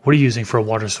water? What are you using for a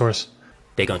water source?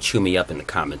 They're going to chew me up in the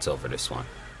comments over this one.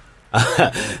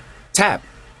 Tap.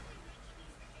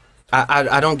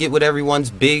 I don't get what everyone's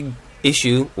big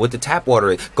issue with the tap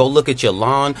water is. Go look at your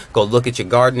lawn, go look at your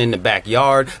garden in the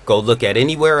backyard, go look at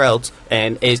anywhere else,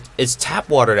 and it's tap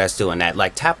water that's doing that.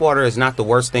 Like, tap water is not the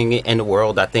worst thing in the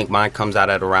world. I think mine comes out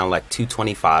at around like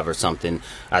 225 or something.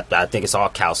 I think it's all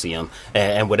calcium,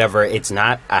 and whatever it's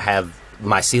not, I have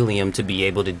mycelium to be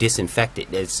able to disinfect it.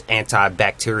 There's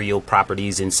antibacterial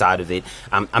properties inside of it.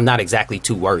 I'm not exactly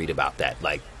too worried about that.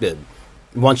 Like,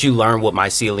 once you learn what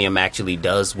mycelium actually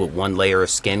does with one layer of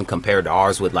skin compared to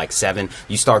ours with like 7,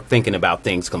 you start thinking about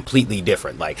things completely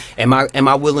different. Like, am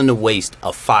I willing to waste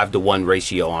a 5-to-1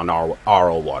 ratio on our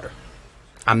RO water?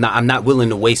 I'm not willing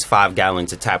to waste 5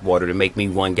 gallons of tap water to make me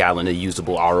 1 gallon of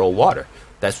usable RO water.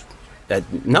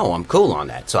 No, I'm cool on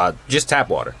that. So I just tap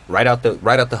water right out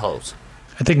the hose.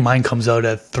 I think mine comes out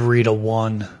at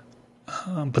 3-to-1,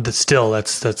 but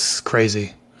that's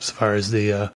crazy as far as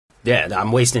the. Yeah,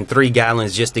 I'm wasting 3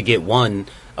 gallons just to get 1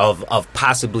 of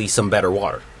possibly some better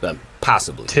water.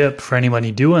 Possibly. Tip for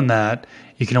anybody doing that: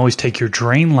 you can always take your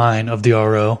drain line of the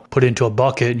RO, put it into a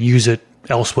bucket, and use it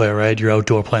elsewhere, right? Your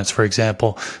outdoor plants, for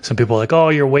example. Some people are like, oh,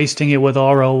 you're wasting it with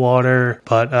RO water.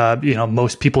 But,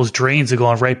 most people's drains are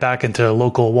going right back into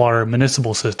local water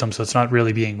municipal systems, so it's not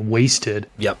really being wasted.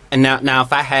 Yep. And now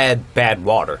if I had bad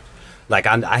water, like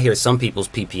I hear some people's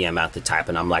ppm out the type,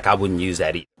 and I'm like, I wouldn't use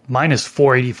that either. Mine is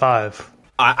 485.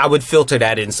 I would filter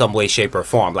that in some way, shape, or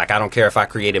form. Like, I don't care if I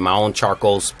created my own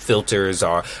charcoal filters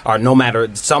or no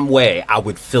matter, some way, I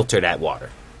would filter that water.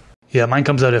 Yeah, mine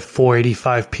comes out at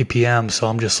 485 ppm, so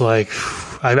I'm just like,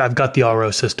 I've got the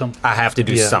RO system. I have to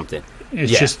do something.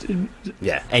 It's just...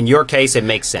 Yeah, in your case, it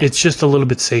makes sense. It's just a little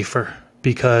bit safer,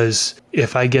 because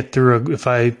if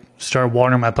I start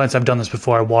watering my plants, I've done this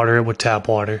before, I water it with tap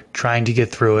water, trying to get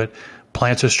through it,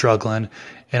 plants are struggling,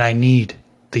 and I need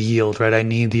the yield, right? I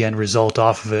need the end result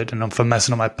off of it. And if I'm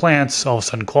messing up my plants, all of a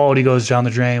sudden quality goes down the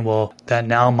drain. Well, that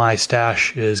now my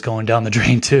stash is going down the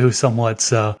drain too, somewhat.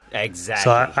 So exactly.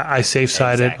 So I safe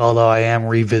side it, although I am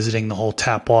revisiting the whole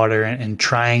tap water and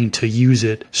trying to use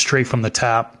it straight from the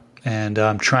tap. And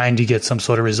I'm trying to get some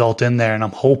sort of result in there. And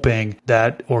I'm hoping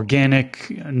that organic,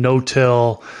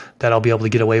 no-till, that I'll be able to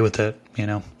get away with it,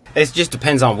 It just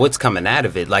depends on what's coming out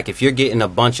of it. Like, if you're getting a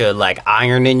bunch of like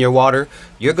iron in your water,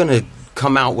 you're going to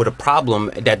come out with a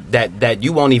problem that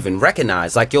you won't even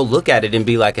recognize. Like, you'll look at it and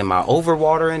be like, am I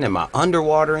overwatering? Am I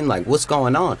underwatering? Like, what's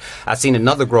going on? I've seen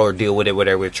another grower deal with it where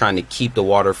they were trying to keep the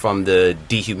water from the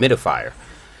dehumidifier.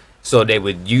 So they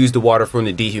would use the water from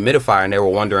the dehumidifier, and they were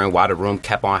wondering why the room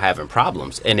kept on having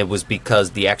problems. And it was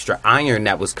because the extra iron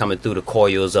that was coming through the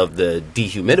coils of the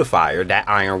dehumidifier, that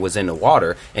iron was in the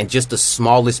water, and just the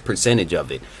smallest percentage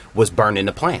of it was burning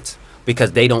the plants.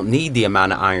 Because they don't need the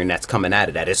amount of iron that's coming out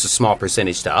of that. It's a small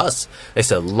percentage to us.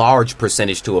 It's a large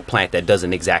percentage to a plant that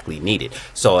doesn't exactly need it.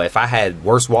 So if I had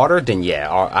worse water, then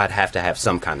yeah, I'd have to have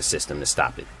some kind of system to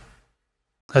stop it.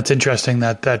 That's interesting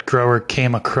that grower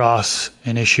came across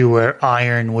an issue where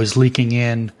iron was leaking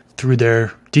in through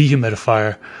their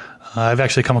dehumidifier. I've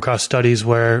actually come across studies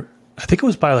where, I think it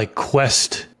was by like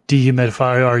Quest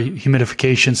dehumidifier or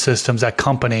humidification systems, that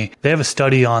company, they have a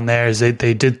study on theirs.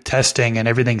 They did testing and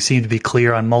everything seemed to be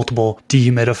clear on multiple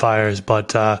dehumidifiers,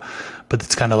 but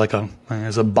it's kind of like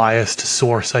as a biased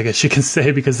source, I guess you can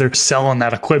say, because they're selling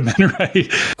that equipment, right?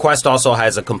 Quest also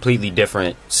has a completely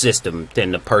different system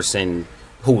than the person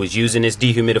who was using this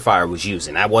dehumidifier was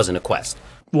using. That wasn't a Quest.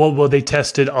 Well, they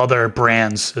tested other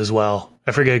brands as well.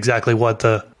 I forget exactly what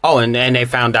the... Oh, and they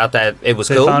found out that it was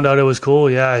cool? They found out it was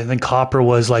cool, yeah. I think copper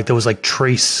was like, there was like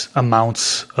trace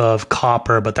amounts of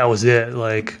copper, but that was it,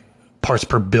 like parts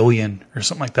per billion or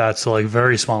something like that. So like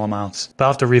very small amounts. But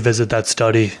I'll have to revisit that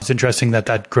study. It's interesting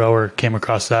that grower came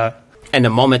across that. And the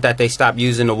moment that they stopped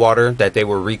using the water that they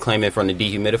were reclaiming from the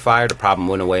dehumidifier, the problem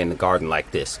went away in the garden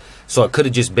like this. So it could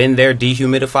have just been their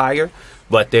dehumidifier,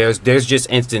 but there's just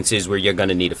instances where you're going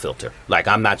to need a filter. Like,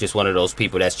 I'm not just one of those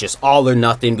people that's just all or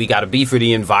nothing. We got to be for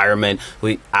the environment.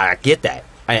 I get that.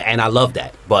 And I love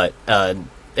that. But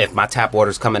if my tap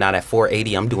water's coming out at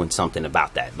 480, I'm doing something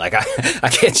about that. Like I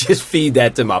can't just feed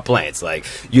that to my plants. Like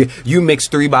you mix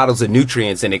 3 bottles of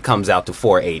nutrients and it comes out to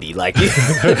 480. Like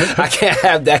I can't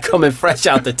have that coming fresh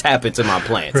out the tap into my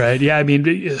plants. Right. Yeah. I mean,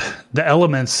 the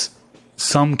elements,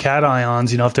 some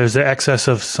cations, if there's an excess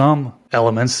of some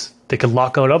elements, they could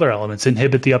lock out other elements,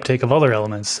 inhibit the uptake of other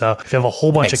elements. So if you have a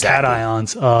whole bunch of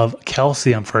cations of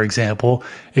calcium, for example,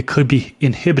 it could be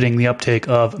inhibiting the uptake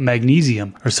of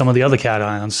magnesium or some of the other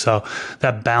cations. So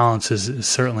that balance is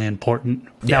certainly important.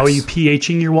 Yes. Now, are you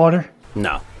pHing your water?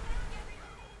 No.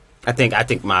 I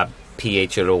think my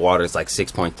pH of the water is like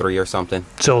 6.3 or something.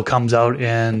 So it comes out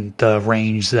in the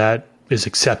range that is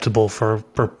acceptable for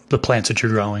the plants that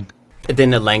you're growing. And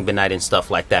then the langbeinite and stuff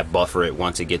like that buffer it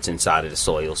once it gets inside of the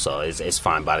soil, so it's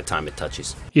fine by the time it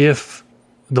touches. If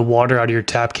the water out of your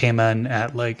tap came in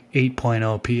at like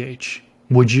 8.0 pH,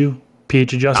 would you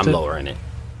pH adjust it? I'm lowering it.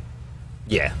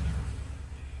 Yeah.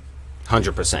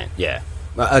 100%, yeah.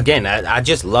 Again, I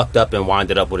just lucked up and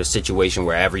winded up with a situation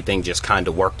where everything just kind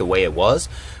of worked the way it was.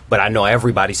 But I know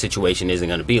everybody's situation isn't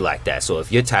going to be like that. So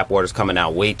if your tap water's coming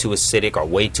out way too acidic or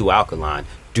way too alkaline,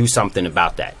 do something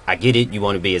about that. I get it. You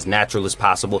want to be as natural as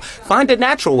possible. Find a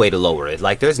natural way to lower it.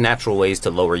 Like there's natural ways to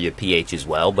lower your pH as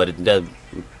well, but the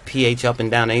pH up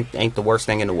and down ain't the worst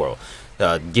thing in the world.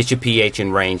 Get your pH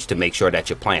in range to make sure that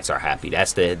your plants are happy.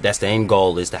 That's the end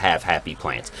goal, is to have happy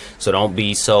plants. So don't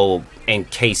be so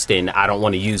encased in I don't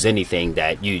want to use anything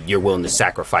that you're willing to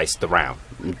sacrifice the round.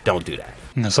 Don't do that.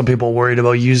 Some people are worried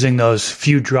about using those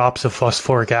few drops of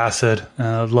phosphoric acid,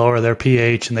 lower their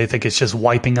pH, and they think it's just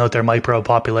wiping out their microbe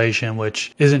population,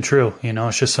 which isn't true.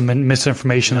 It's just some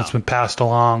misinformation that's been passed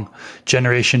along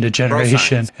generation to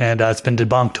generation, and it's been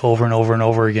debunked over and over and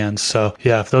over again. So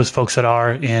yeah, if those folks that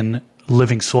are in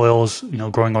living soils,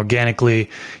 growing organically,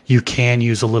 you can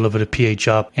use a little bit of pH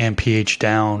up and pH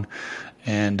down.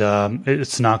 And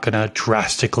it's not going to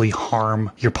drastically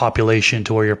harm your population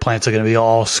to where your plants are going to be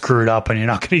all screwed up and you're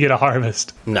not going to get a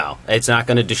harvest. No, it's not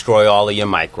going to destroy all of your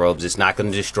microbes. It's not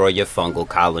going to destroy your fungal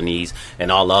colonies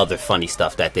and all the other funny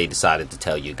stuff that they decided to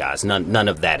tell you guys. None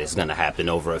of that is going to happen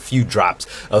over a few drops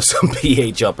of some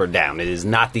pH up or down. It is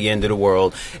not the end of the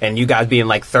world. And you guys being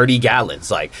like 30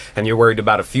 gallons, and you're worried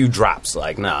about a few drops.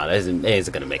 It isn't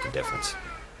going to make a difference.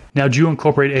 Now, do you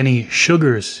incorporate any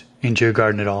sugars into your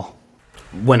garden at all?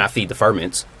 When I feed the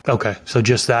ferments. Okay, so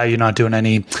just that, you're not doing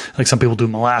any, like some people do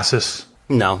molasses.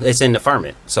 No, it's in the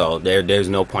ferment, so there's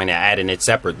no point in adding it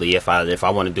separately. If I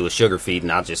want to do a sugar feed,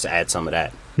 and I'll just add some of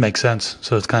that. Makes sense.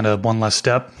 So it's kind of one less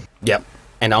step. Yep,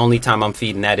 and the only time I'm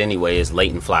feeding that anyway is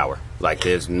late in flower.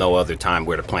 There's no other time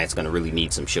where the plant's going to really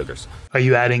need some sugars. Are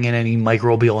you adding in any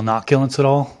microbial inoculants at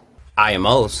all?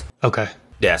 IMOs. Okay.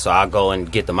 Yeah, so I'll go and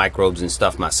get the microbes and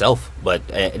stuff myself, but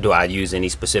do I use any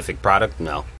specific product?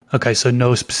 No. Okay, so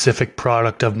no specific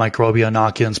product of microbial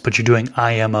inoculants, but you're doing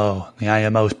IMO, the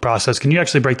IMO process. Can you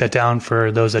actually break that down for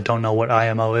those that don't know what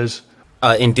IMO is?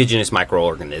 Indigenous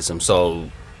microorganisms. So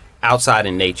outside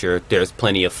in nature, there's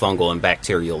plenty of fungal and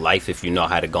bacterial life if you know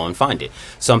how to go and find it.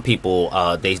 Some people,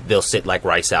 they'll sit like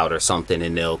rice out or something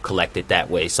and they'll collect it that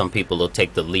way. Some people will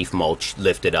take the leaf mulch,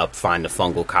 lift it up, find the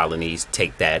fungal colonies,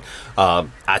 take that.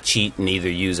 I cheat and either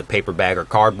use a paper bag or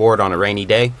cardboard on a rainy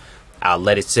day. I'll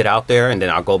let it sit out there, and then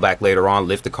I'll go back later on,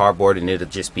 lift the cardboard, and it'll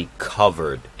just be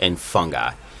covered in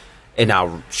fungi. And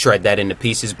I'll shred that into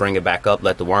pieces, bring it back up,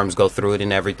 let the worms go through it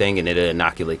and everything, and it'll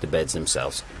inoculate the beds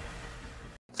themselves.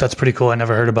 That's pretty cool. I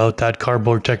never heard about that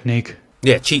cardboard technique.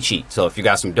 Yeah, cheat sheet. So if you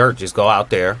got some dirt, just go out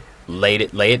there, lay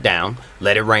it down,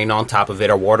 let it rain on top of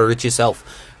it, or water it yourself.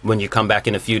 When you come back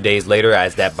in a few days later,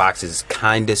 as that box is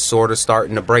kind of sort of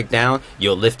starting to break down,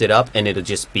 you'll lift it up and it'll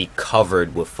just be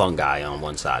covered with fungi on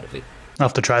one side of it. I'll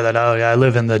have to try that out. Yeah, I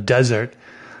live in the desert,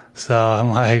 so I'm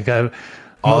like,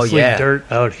 mostly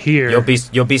dirt out here.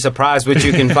 You'll be surprised what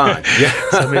you can find. Yeah.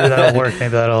 So maybe that'll work. Maybe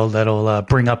that'll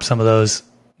bring up some of those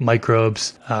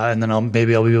microbes, and then I'll be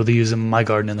able to use them in my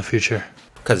garden in the future.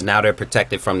 Because now they're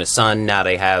protected from the sun. Now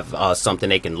they have something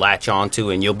they can latch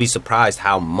onto, and you'll be surprised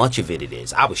how much of it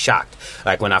is. I was shocked.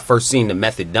 When I first seen the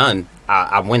method done,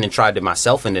 I went and tried it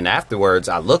myself, and then afterwards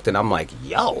I looked and I'm like,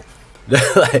 yo,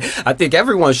 I think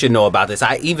everyone should know about this.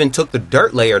 I even took the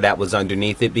dirt layer that was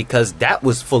underneath it because that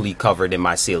was fully covered in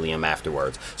mycelium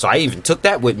afterwards. So I even took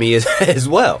that with me as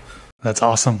well. That's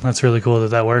awesome. That's really cool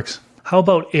that works. How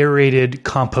about aerated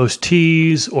compost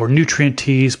teas or nutrient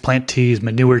teas, plant teas,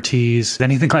 manure teas,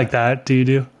 anything like that? Do you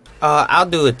do? I'll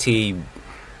do a tea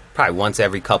probably once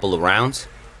every couple of rounds.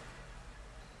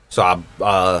 So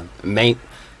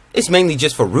It's mainly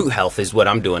just for root health is what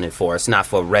I'm doing it for. It's not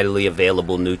for readily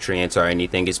available nutrients or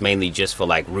anything. It's mainly just for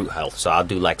like root health. So I'll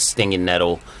do like stinging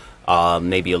nettle,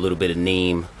 maybe a little bit of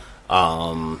neem.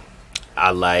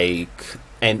 I like,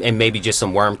 and maybe just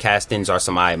some worm castings or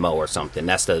some IMO or something.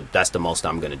 That's the most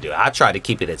I'm going to do. I try to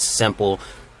keep it as simple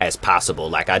as possible.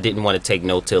 Like I didn't want to take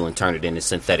no-till and turn it into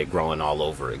synthetic growing all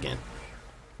over again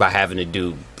by having to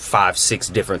do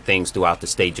 5-6 different things throughout the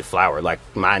stage of flower. Like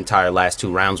my entire last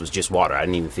 2 rounds was just water. I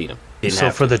didn't even feed them.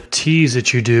 So for the teas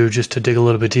that you do, just to dig a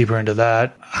little bit deeper into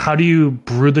that, how do you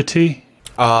brew the tea?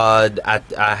 I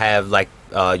have like,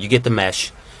 you get the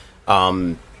mesh,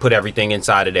 put everything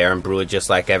inside of there and brew it just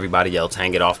like everybody else.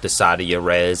 Hang it off the side of your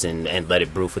res and let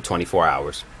it brew for 24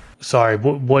 hours. Sorry,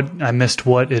 what I missed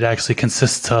what it actually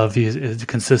consists of. It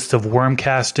consists of worm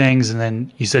castings, and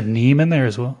then you said neem in there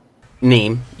as well?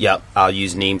 Neem, yep. I'll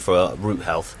use neem for root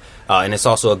health. And it's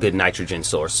also a good nitrogen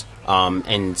source.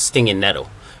 And stinging nettle,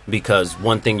 because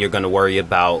one thing you're going to worry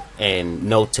about in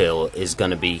no-till is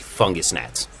going to be fungus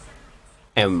gnats.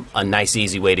 And a nice,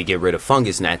 easy way to get rid of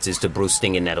fungus gnats is to brew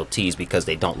stinging nettle teas because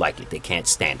they don't like it. They can't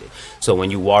stand it. So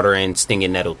when you water in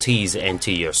stinging nettle teas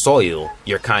into your soil,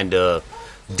 you're kind of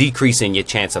decreasing your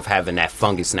chance of having that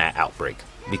fungus gnat outbreak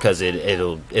because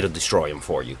it'll destroy them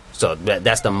for you. So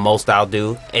that's the most I'll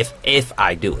do if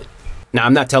I do it. Now,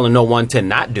 I'm not telling no one to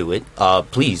not do it.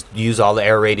 Please use all the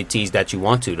aerated teas that you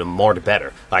want to. The more, the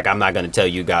better. Like, I'm not going to tell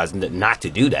you guys not to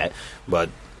do that, but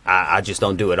I just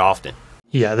don't do it often.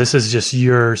 Yeah, this is just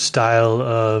your style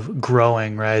of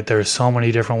growing, right? There's so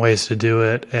many different ways to do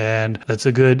it, and that's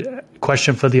a good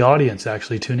question for the audience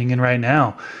actually tuning in right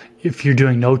now. If you're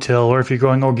doing no-till or if you're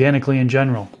growing organically in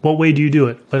general, what way do you do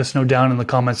it? Let us know down in the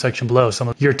comment section below some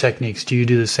of your techniques. Do you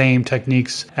do the same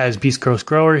techniques as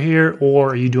BeastCoastGrower here,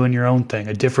 or are you doing your own thing,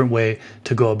 a different way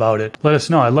to go about it? Let us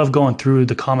know. I love going through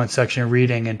the comment section and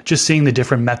reading and just seeing the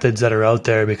different methods that are out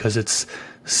there because it's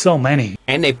so many.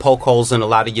 And they poke holes in a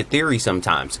lot of your theory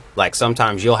sometimes. Like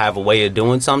sometimes you'll have a way of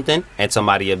doing something and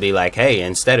somebody will be like, hey,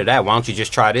 instead of that, why don't you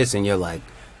just try this? And you're like,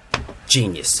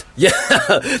 genius. Yeah,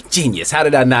 genius. How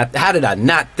did I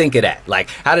not think of that? Like,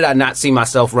 how did I not see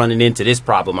myself running into this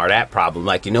problem or that problem?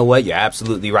 Like, you know what? You're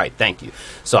absolutely right. Thank you.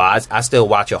 So I still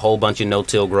watch a whole bunch of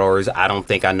no-till growers. I don't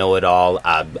think I know it all.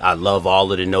 I love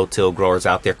all of the no-till growers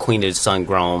out there. Queen of the Sun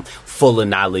Grown, full of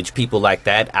knowledge. People like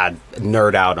that, I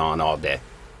nerd out on all day.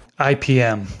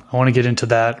 IPM. I want to get into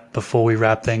that before we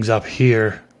wrap things up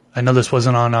here. I know this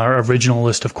wasn't on our original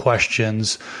list of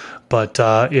questions, but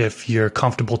if you're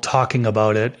comfortable talking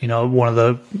about it, you know, one of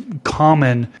the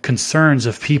common concerns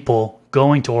of people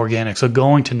going to organics or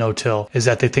going to no-till is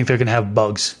that they think they're going to have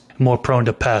bugs, more prone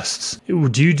to pests.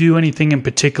 Do you do anything in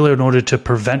particular in order to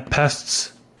prevent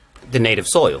pests? The native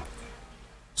soil.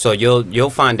 So you'll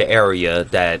find an area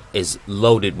that is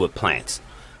loaded with plants.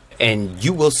 And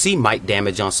you will see mite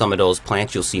damage on some of those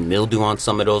plants. You'll see mildew on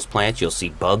some of those plants. You'll see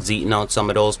bugs eating on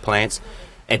some of those plants.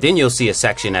 And then you'll see a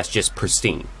section that's just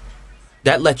pristine.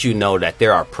 That lets you know that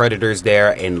there are predators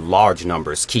there in large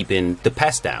numbers keeping the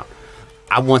pests down.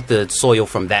 I want the soil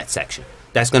from that section.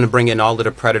 That's going to bring in all of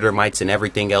the predator mites and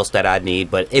everything else that I need.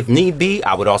 But if need be,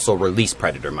 I would also release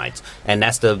predator mites. And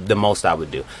that's the most I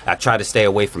would do. I try to stay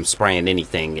away from spraying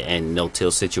anything in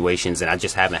no-till situations. And I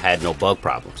just haven't had no bug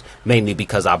problems. Mainly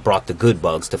because I brought the good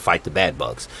bugs to fight the bad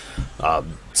bugs.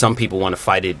 Some people want to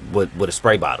fight it with a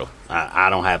spray bottle. I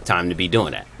don't have time to be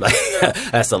doing that. Like,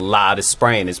 that's a lot of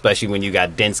spraying, especially when you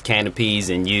got dense canopies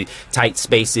and you tight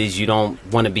spaces. You don't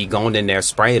want to be going in there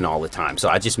spraying all the time. So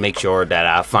I just make sure that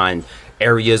I find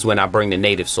areas when I bring the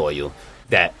native soil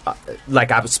that,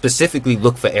 like, I specifically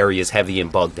look for areas heavy in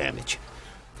bug damage.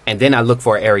 And then I look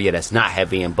for an area that's not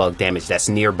heavy in bug damage that's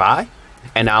nearby.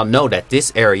 And I'll know that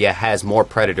this area has more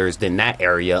predators than that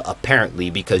area, apparently,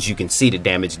 because you can see the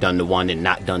damage done to one and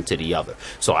not done to the other.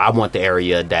 So I want the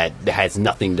area that has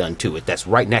nothing done to it, that's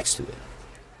right next to it.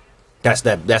 That's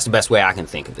the best way I can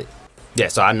think of it. Yeah,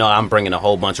 so I know I'm bringing a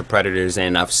whole bunch of predators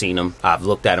in. I've seen them. I've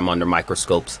looked at them under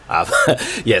microscopes.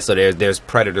 Yeah, so there's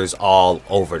predators all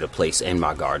over the place in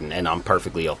my garden, and I'm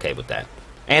perfectly okay with that.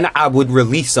 And I would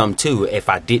release some too if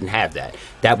I didn't have that.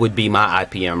 That would be my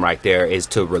IPM right there, is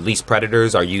to release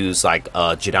predators or use like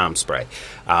a Jadam spray.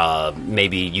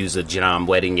 Maybe use a Jadam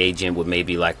wetting agent with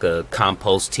maybe like a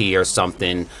compost tea or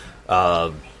something.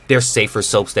 There's safer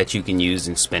soaps that you can use,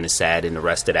 and spinosad and the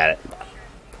rest of that.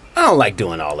 I don't like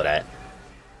doing all of that.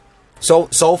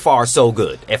 So far, so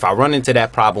good. If I run into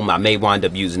that problem, I may wind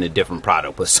up using a different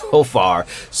product, but so far,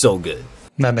 so good.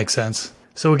 That makes sense.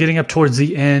 So we're getting up towards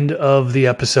the end of the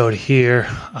episode here.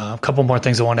 A couple more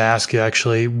things I want to ask you,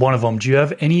 actually. One of them, do you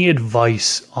have any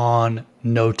advice on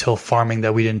no-till farming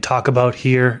that we didn't talk about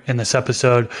here in this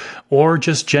episode, or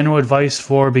just general advice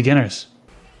for beginners?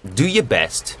 Do your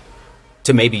best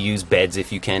to maybe use beds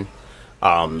if you can.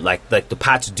 Like the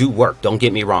pots do work. Don't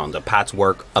get me wrong. The pots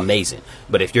work amazing.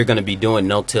 But if you're going to be doing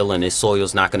no-till and this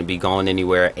soil's not going to be going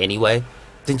anywhere anyway,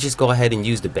 then just go ahead and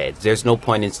use the beds. There's no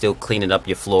point in still cleaning up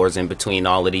your floors in between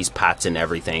all of these pots and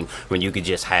everything when you could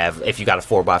just have, if you got a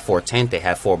 4x4 tent, they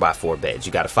have 4x4 beds.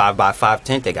 You got a 5x5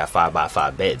 tent, they got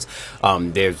 5x5 beds.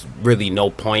 There's really no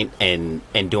point in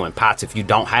doing pots if you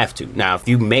don't have to. Now, if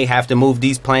you may have to move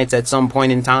these plants at some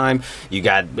point in time, you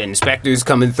got inspectors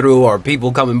coming through or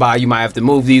people coming by, you might have to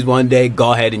move these one day,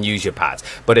 go ahead and use your pots.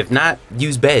 But if not,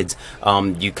 use beds.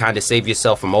 You kind of save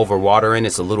yourself from overwatering.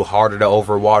 It's a little harder to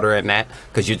overwater in that,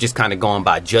 because you're just kind of going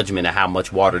by judgment of how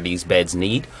much water these beds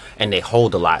need, and they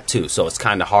hold a lot too, so it's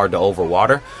kind of hard to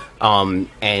overwater.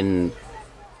 And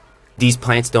these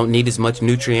plants don't need as much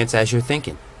nutrients as you're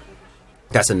thinking.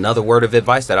 That's another word of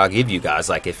advice that I'll give you guys.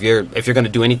 Like if you're going to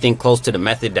do anything close to the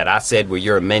method that I said, where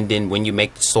you're amending when you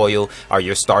make the soil, or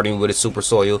you're starting with a super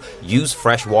soil, use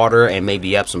fresh water and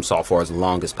maybe Epsom salt for as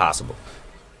long as possible.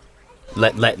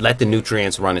 Let the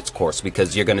nutrients run its course,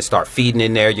 because you're going to start feeding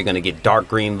in there. You're going to get dark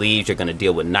green leaves. You're going to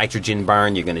deal with nitrogen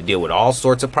burn. You're going to deal with all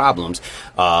sorts of problems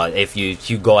if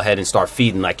you go ahead and start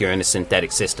feeding like you're in a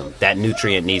synthetic system. That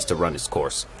nutrient needs to run its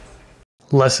course.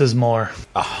 Less is more.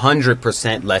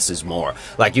 100% less is more.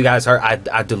 Like you guys heard,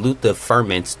 I dilute the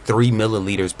ferments 3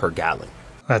 milliliters per gallon.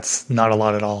 That's not a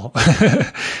lot at all.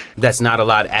 That's not a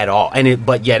lot at all.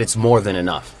 But yet it's more than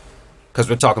enough, because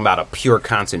we're talking about a pure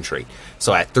concentrate.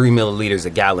 So at 3 milliliters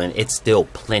a gallon, it's still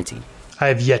plenty. I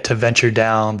have yet to venture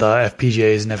down the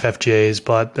FPJs and FFJs,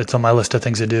 but it's on my list of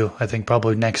things to do. I think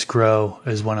probably next grow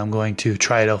is when I'm going to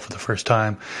try it out for the first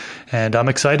time. And I'm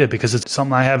excited because it's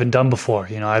something I haven't done before.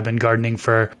 You know, I've been gardening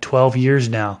for 12 years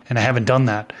now, and I haven't done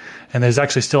that. And there's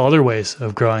actually still other ways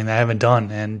of growing that I haven't done.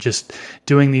 And just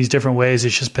doing these different ways,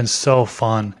 it's just been so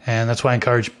fun. And that's why I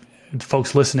encourage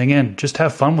folks listening in, just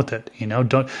have fun with it. You know,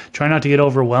 don't try not to get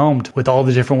overwhelmed with all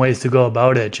the different ways to go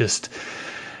about it.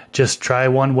 Just try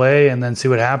one way and then see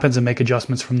what happens and make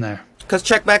adjustments from there. Because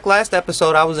check back last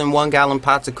episode, I was in 1 gallon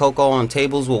pots of cocoa on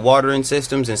tables with watering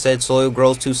systems and said soil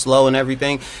grows too slow and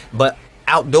everything. But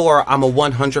outdoor, I'm a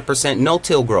 100%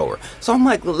 no-till grower. So I'm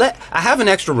like, I have an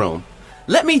extra room.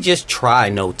 Let me just try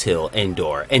no-till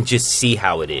indoor and just see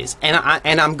how it is. And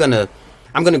I'm gonna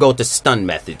go with the stun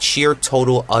method, sheer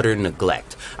total utter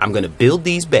neglect. I'm gonna build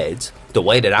these beds the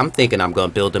way that I'm thinking I'm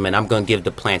gonna build them, and I'm gonna give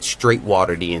the plant straight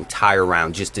water the entire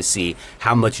round just to see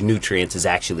how much nutrients is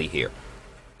actually here.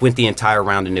 Went the entire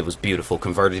round and it was beautiful.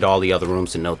 Converted all the other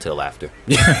rooms to no-till after.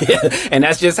 And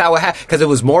that's just how it happened, because it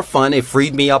was more fun. It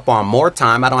freed me up on more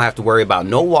time. I don't have to worry about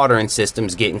no watering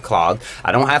systems getting clogged.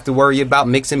 I don't have to worry about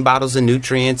mixing bottles of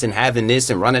nutrients and having this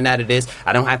and running out of this.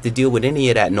 I don't have to deal with any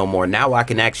of that no more. Now I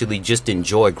can actually just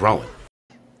enjoy growing.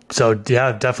 So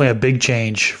yeah, definitely a big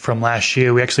change from last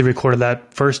year. We actually recorded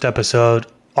that first episode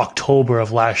October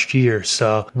of last year.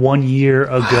 So 1 year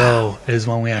ago is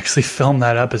when we actually filmed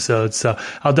that episode. So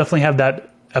I'll definitely have that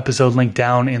episode linked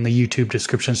down in the YouTube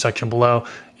description section below.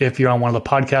 If you're on one of the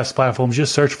podcast platforms,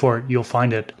 just search for it. You'll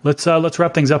find it. Let's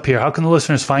wrap things up here. How can the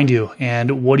listeners find you,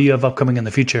 and what do you have upcoming in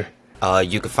the future?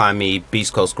 You can find me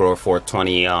BeastCoastGrower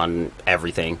 420 on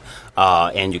everything.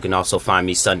 And you can also find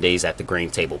me Sundays at the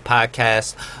Green Table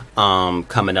Podcast.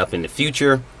 Coming up in the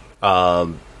future, a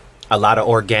lot of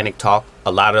organic talk,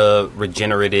 a lot of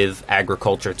regenerative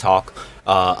agriculture talk,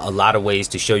 a lot of ways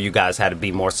to show you guys how to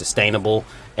be more sustainable,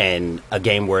 and a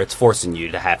game where it's forcing you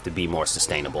to have to be more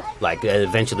sustainable. Like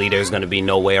eventually there's going to be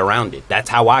no way around it. That's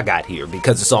how I got here,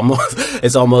 because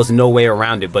it's almost no way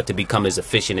around it but to become as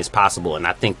efficient as possible. And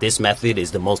I think this method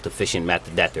is the most efficient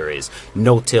method that there is.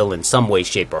 No-till in some way,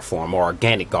 shape, or form, or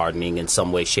organic gardening in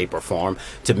some way, shape, or form,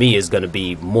 to me is going to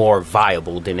be more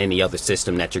viable than any other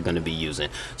system that you're going to be using.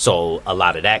 So a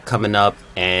lot of that coming up,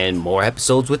 and more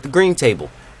episodes with the Green Table.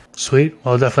 Sweet.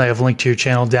 Well, I'll definitely have a link to your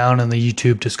channel down in the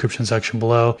YouTube description section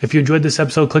below. If you enjoyed this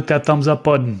episode, click that thumbs up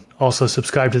button. Also,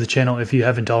 subscribe to the channel if you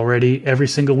haven't already. Every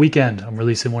single weekend, I'm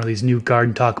releasing one of these new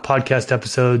Garden Talk podcast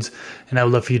episodes, and I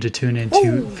would love for you to tune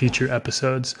into future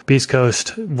episodes. Beast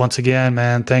Coast, once again,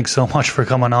 man, thanks so much for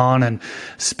coming on and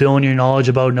spilling your knowledge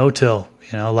about no-till.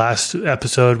 You know, last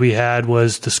episode we had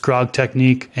was the scrog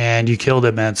technique, and you killed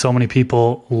it, man. So many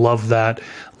people love that.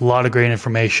 A lot of great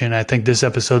information. I think this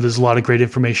episode, there's a lot of great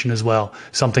information as well.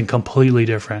 Something completely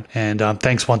different. And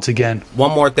thanks once again.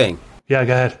 One more thing. Yeah,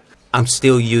 go ahead. I'm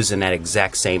still using that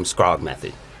exact same scrog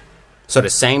method. So the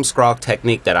same scrog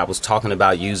technique that I was talking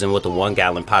about using with the 1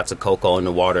 gallon pots of cocoa in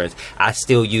the water, I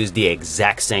still use the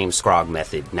exact same scrog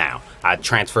method now. I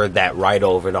transferred that right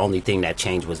over. The only thing that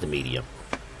changed was the medium.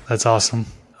 That's awesome.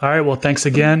 All right, well, thanks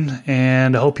again,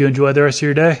 and I hope you enjoy the rest of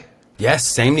your day. Yes,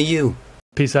 same to you.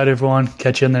 Peace out, everyone.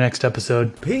 Catch you in the next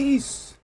episode. Peace.